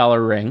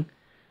 $20 ring,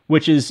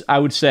 which is, I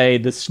would say,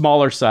 the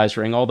smaller size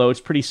ring, although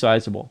it's pretty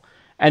sizable.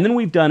 And then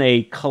we've done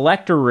a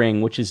collector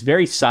ring, which is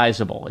very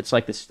sizable. It's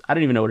like this, I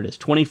don't even know what it is,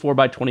 24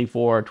 by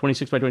 24,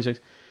 26 by 26.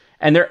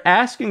 And they're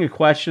asking a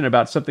question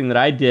about something that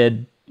I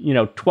did,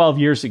 12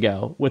 years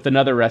ago with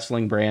another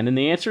wrestling brand. And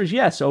the answer is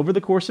yes. Over the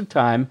course of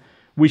time,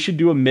 we should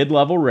do a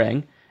mid-level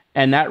ring.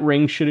 And that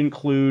ring should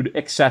include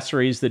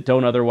accessories that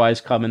don't otherwise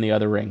come in the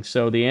other rings.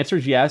 So the answer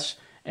is yes.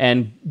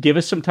 And give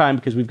us some time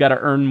because we've got to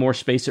earn more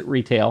space at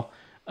retail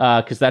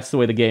because that's the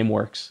way the game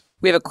works.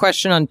 We have a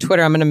question on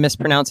Twitter. I'm going to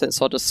mispronounce it,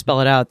 so I'll just spell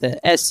it out. The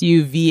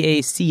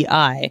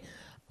SUVACI.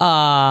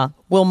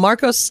 Will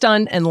Marco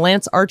Stunt and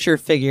Lance Archer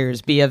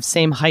figures be of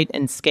same height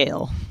and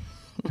scale?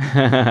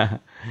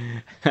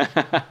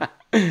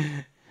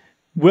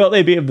 Will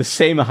they be of the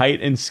same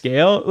height and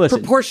scale? Listen.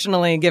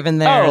 Proportionally, given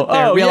their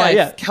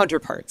real-life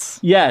counterparts.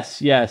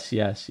 Yes.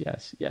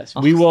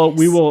 We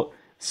will.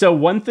 So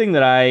one thing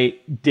that I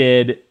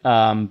did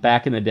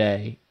back in the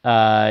day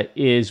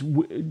is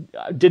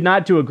did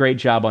not do a great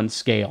job on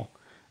scale.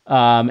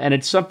 And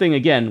it's something,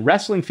 again,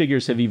 wrestling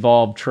figures have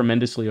evolved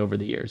tremendously over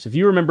the years. If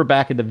you remember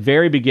back at the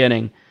very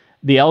beginning,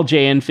 the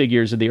LJN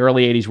figures of the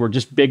early 80s were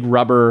just big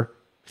rubber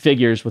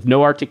figures with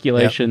no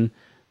articulation. Yep.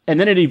 And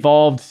then it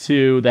evolved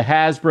to the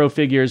Hasbro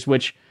figures,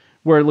 which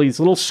were these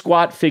little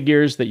squat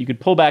figures that you could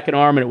pull back an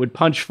arm and it would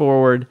punch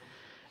forward.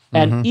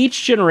 And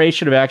each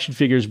generation of action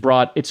figures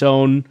brought its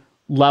own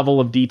level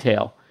of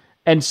detail.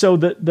 And so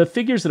the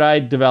figures that I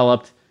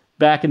developed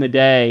back in the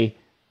day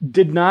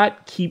did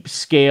not keep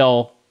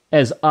scale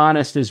as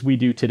honest as we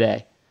do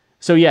today.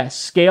 So yes,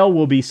 scale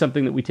will be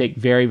something that we take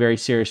very, very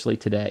seriously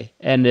today.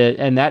 And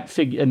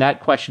that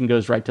question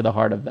goes right to the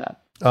heart of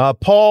that.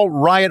 Paul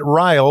Riot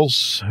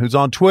Riles, who's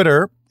on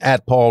Twitter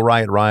at Paul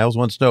Riot Riles,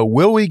 wants to know,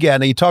 will we get,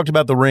 and he talked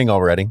about the ring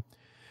already,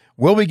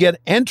 will we get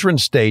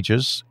entrance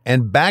stages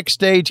and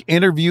backstage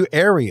interview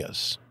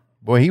areas?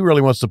 Boy, he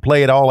really wants to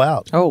play it all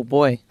out. Oh,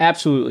 boy.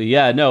 Absolutely.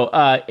 Yeah, no,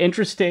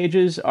 entrance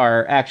stages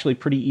are actually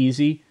pretty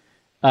easy.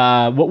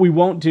 What we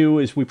won't do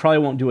is we probably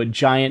won't do a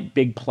giant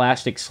big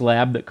plastic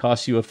slab that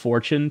costs you a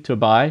fortune to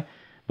buy,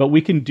 but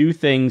we can do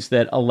things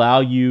that allow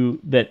you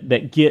that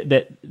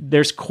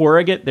there's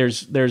corrugate,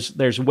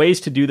 there's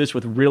ways to do this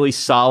with really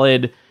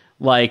solid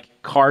like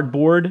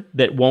cardboard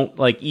that won't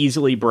like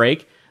easily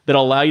break, that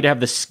allow you to have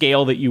the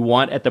scale that you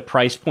want at the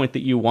price point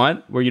that you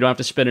want, where you don't have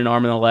to spend an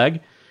arm and a leg,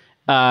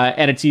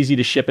 and it's easy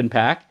to ship and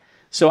pack.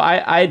 So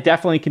I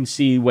definitely can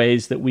see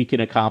ways that we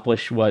can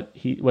accomplish what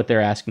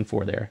they're asking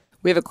for there.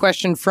 We have a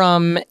question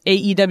from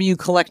AEW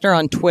Collector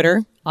on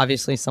Twitter.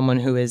 Obviously, someone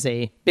who is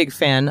a big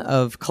fan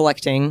of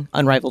collecting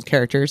Unrivaled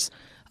characters.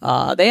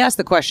 They asked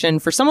the question,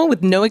 for someone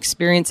with no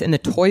experience in the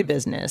toy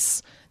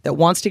business that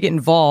wants to get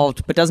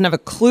involved but doesn't have a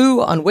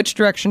clue on which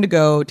direction to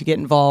go to get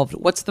involved,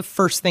 what's the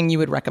first thing you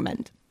would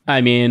recommend?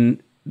 I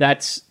mean,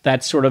 that's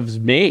sort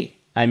of me.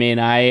 I mean,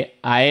 I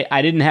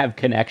didn't have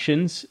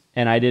connections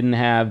and I didn't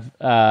have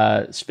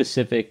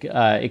specific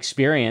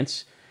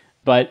experience,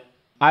 but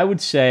I would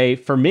say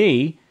for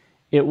me,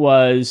 it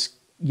was,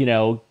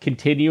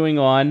 continuing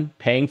on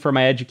paying for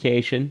my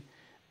education.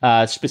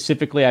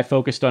 Specifically, I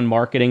focused on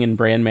marketing and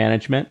brand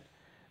management.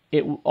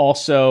 It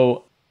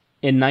also,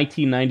 in the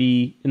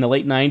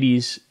late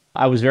 90s,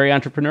 I was very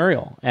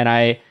entrepreneurial.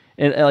 And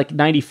in like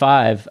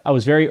 95, I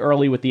was very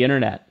early with the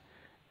internet.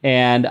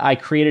 And I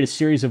created a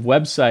series of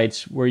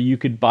websites where you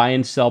could buy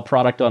and sell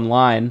product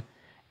online.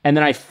 And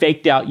then I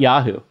faked out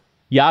Yahoo.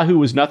 Yahoo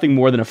was nothing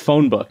more than a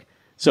phone book.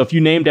 So if you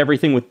named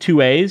everything with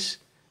 2 A's,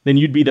 then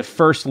you'd be the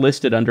first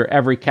listed under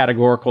every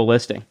categorical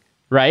listing,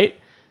 right?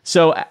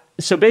 So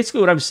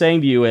basically what I'm saying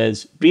to you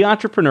is be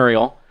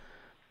entrepreneurial,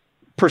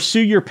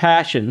 pursue your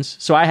passions.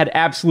 So I had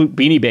absolute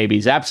Beanie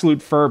Babies,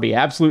 absolute Furby,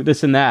 absolute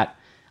this and that.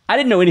 I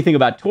didn't know anything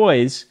about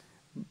toys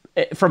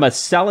from a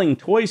selling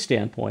toy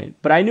standpoint,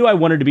 but I knew I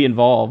wanted to be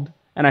involved,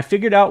 and I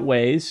figured out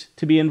ways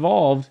to be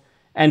involved.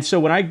 And so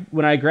when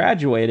I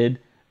graduated,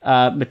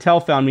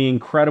 Mattel found me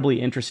incredibly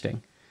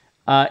interesting,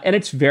 and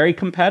it's very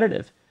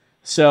competitive.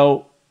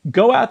 So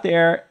go out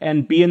there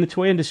and be in the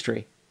toy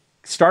industry.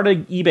 Start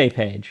an eBay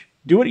page.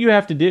 Do what you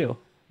have to do,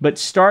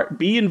 but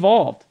be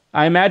involved.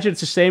 I imagine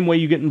it's the same way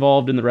you get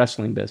involved in the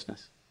wrestling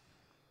business.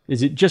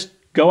 Is it just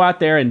go out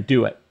there and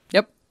do it?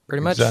 Yep,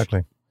 pretty much.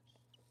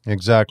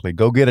 Exactly.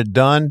 Go get it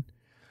done.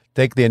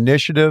 Take the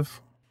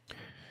initiative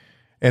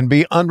and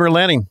be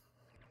unrelenting.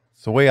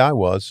 It's the way I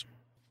was.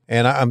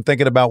 And I'm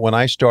thinking about when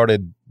I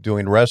started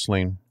doing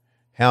wrestling,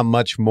 how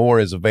much more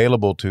is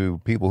available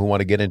to people who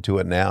want to get into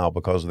it now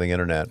because of the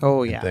internet.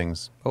 And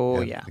things.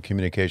 The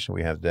communication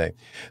we have today.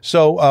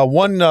 So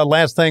one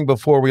last thing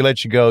before we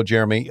let you go,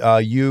 Jeremy.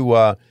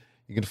 You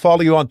can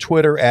follow you on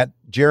Twitter at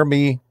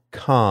Jeremy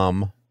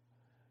Com,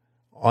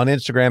 on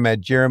Instagram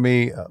at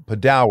Jeremy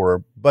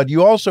Padawer, but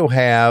you also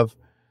have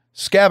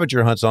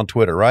scavenger hunts on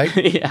Twitter, right?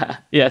 Yeah.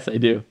 Yes, I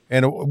do.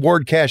 And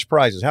award cash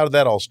prizes. How did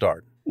that all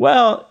start?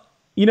 Well,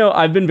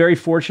 I've been very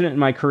fortunate in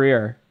my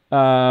career.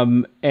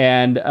 And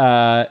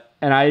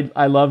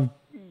I love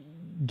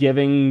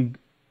giving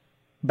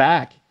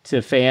back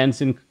to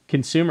fans and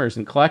consumers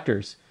and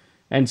collectors.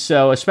 And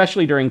so,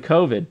 especially during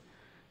COVID.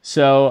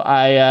 So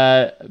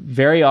I,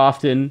 very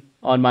often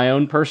on my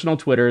own personal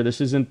Twitter, this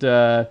isn't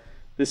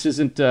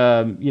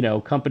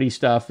company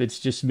stuff. It's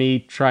just me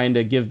trying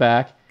to give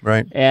back.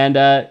 Right. And,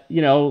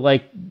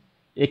 like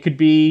it could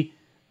be,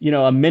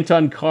 a mint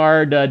on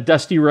card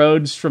Dusty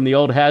Rhodes from the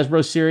old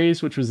Hasbro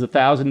series, which was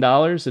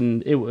 $1,000,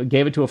 and it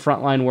gave it to a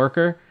frontline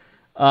worker.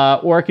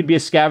 Or it could be a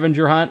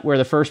scavenger hunt where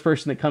the first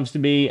person that comes to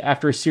me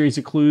after a series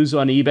of clues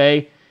on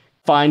eBay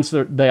finds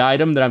the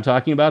item that I'm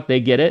talking about, they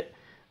get it.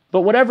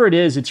 But whatever it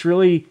is, it's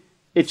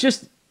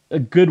just a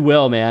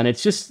goodwill, man.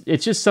 It's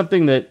just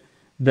something that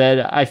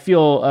I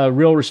feel a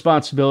real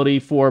responsibility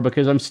for,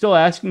 because I'm still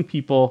asking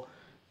people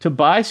to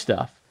buy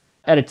stuff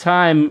at a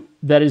time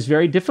that is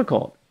very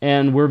difficult.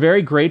 And we're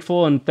very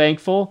grateful and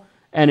thankful.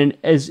 And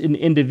as an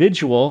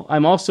individual,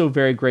 I'm also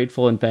very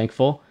grateful and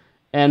thankful,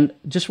 and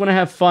just want to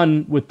have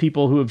fun with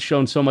people who have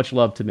shown so much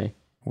love to me.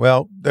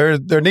 Well,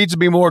 there needs to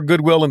be more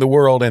goodwill in the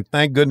world, and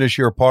thank goodness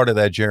you're a part of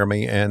that,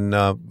 Jeremy. And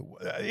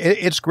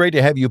it's great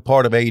to have you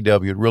part of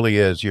AEW. It really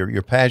is.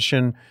 Your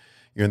passion,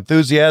 your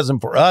enthusiasm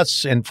for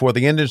us and for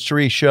the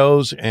industry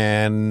shows,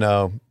 and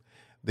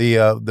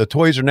the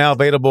toys are now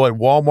available at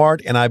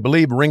Walmart and I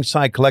believe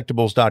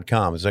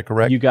ringsidecollectibles.com. Is that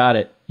correct? You got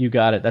it.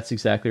 That's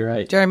exactly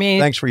right. Jeremy,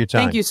 thanks for your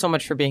time. Thank you so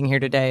much for being here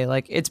today.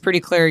 Like, it's pretty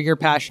clear your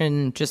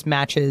passion just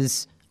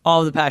matches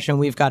all of the passion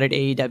we've got at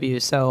AEW.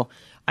 So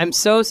I'm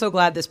so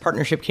glad this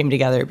partnership came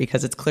together,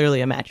 because it's clearly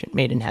a match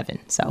made in heaven.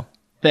 So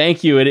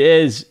thank you. It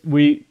is.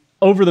 We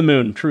over the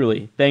moon,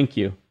 truly. Thank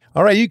you.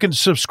 All right. You can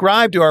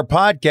subscribe to our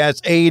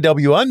podcast,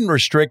 AEW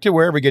Unrestricted,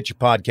 wherever you get your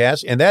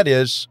podcasts, and that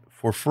is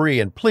for free.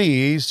 And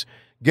please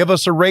give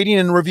us a rating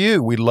and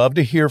review. We'd love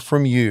to hear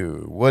from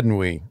you, wouldn't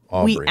we,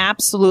 Aubrey? We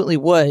absolutely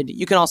would.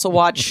 You can also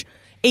watch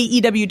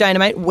AEW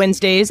Dynamite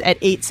Wednesdays at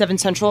 8, 7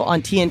 Central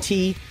on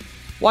TNT.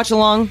 Watch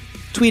along,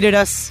 tweet at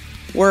us.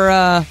 We're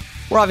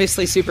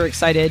obviously super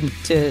excited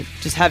to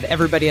just have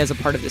everybody as a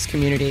part of this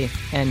community.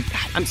 And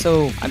God, I'm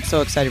so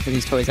excited for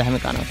these toys. I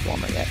haven't gone out to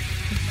Walmart yet.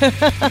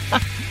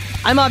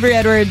 I'm Aubrey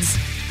Edwards.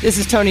 This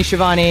is Tony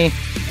Schiavone.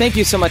 Thank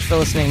you so much for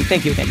listening.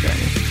 Thank you again,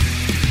 Jeremy.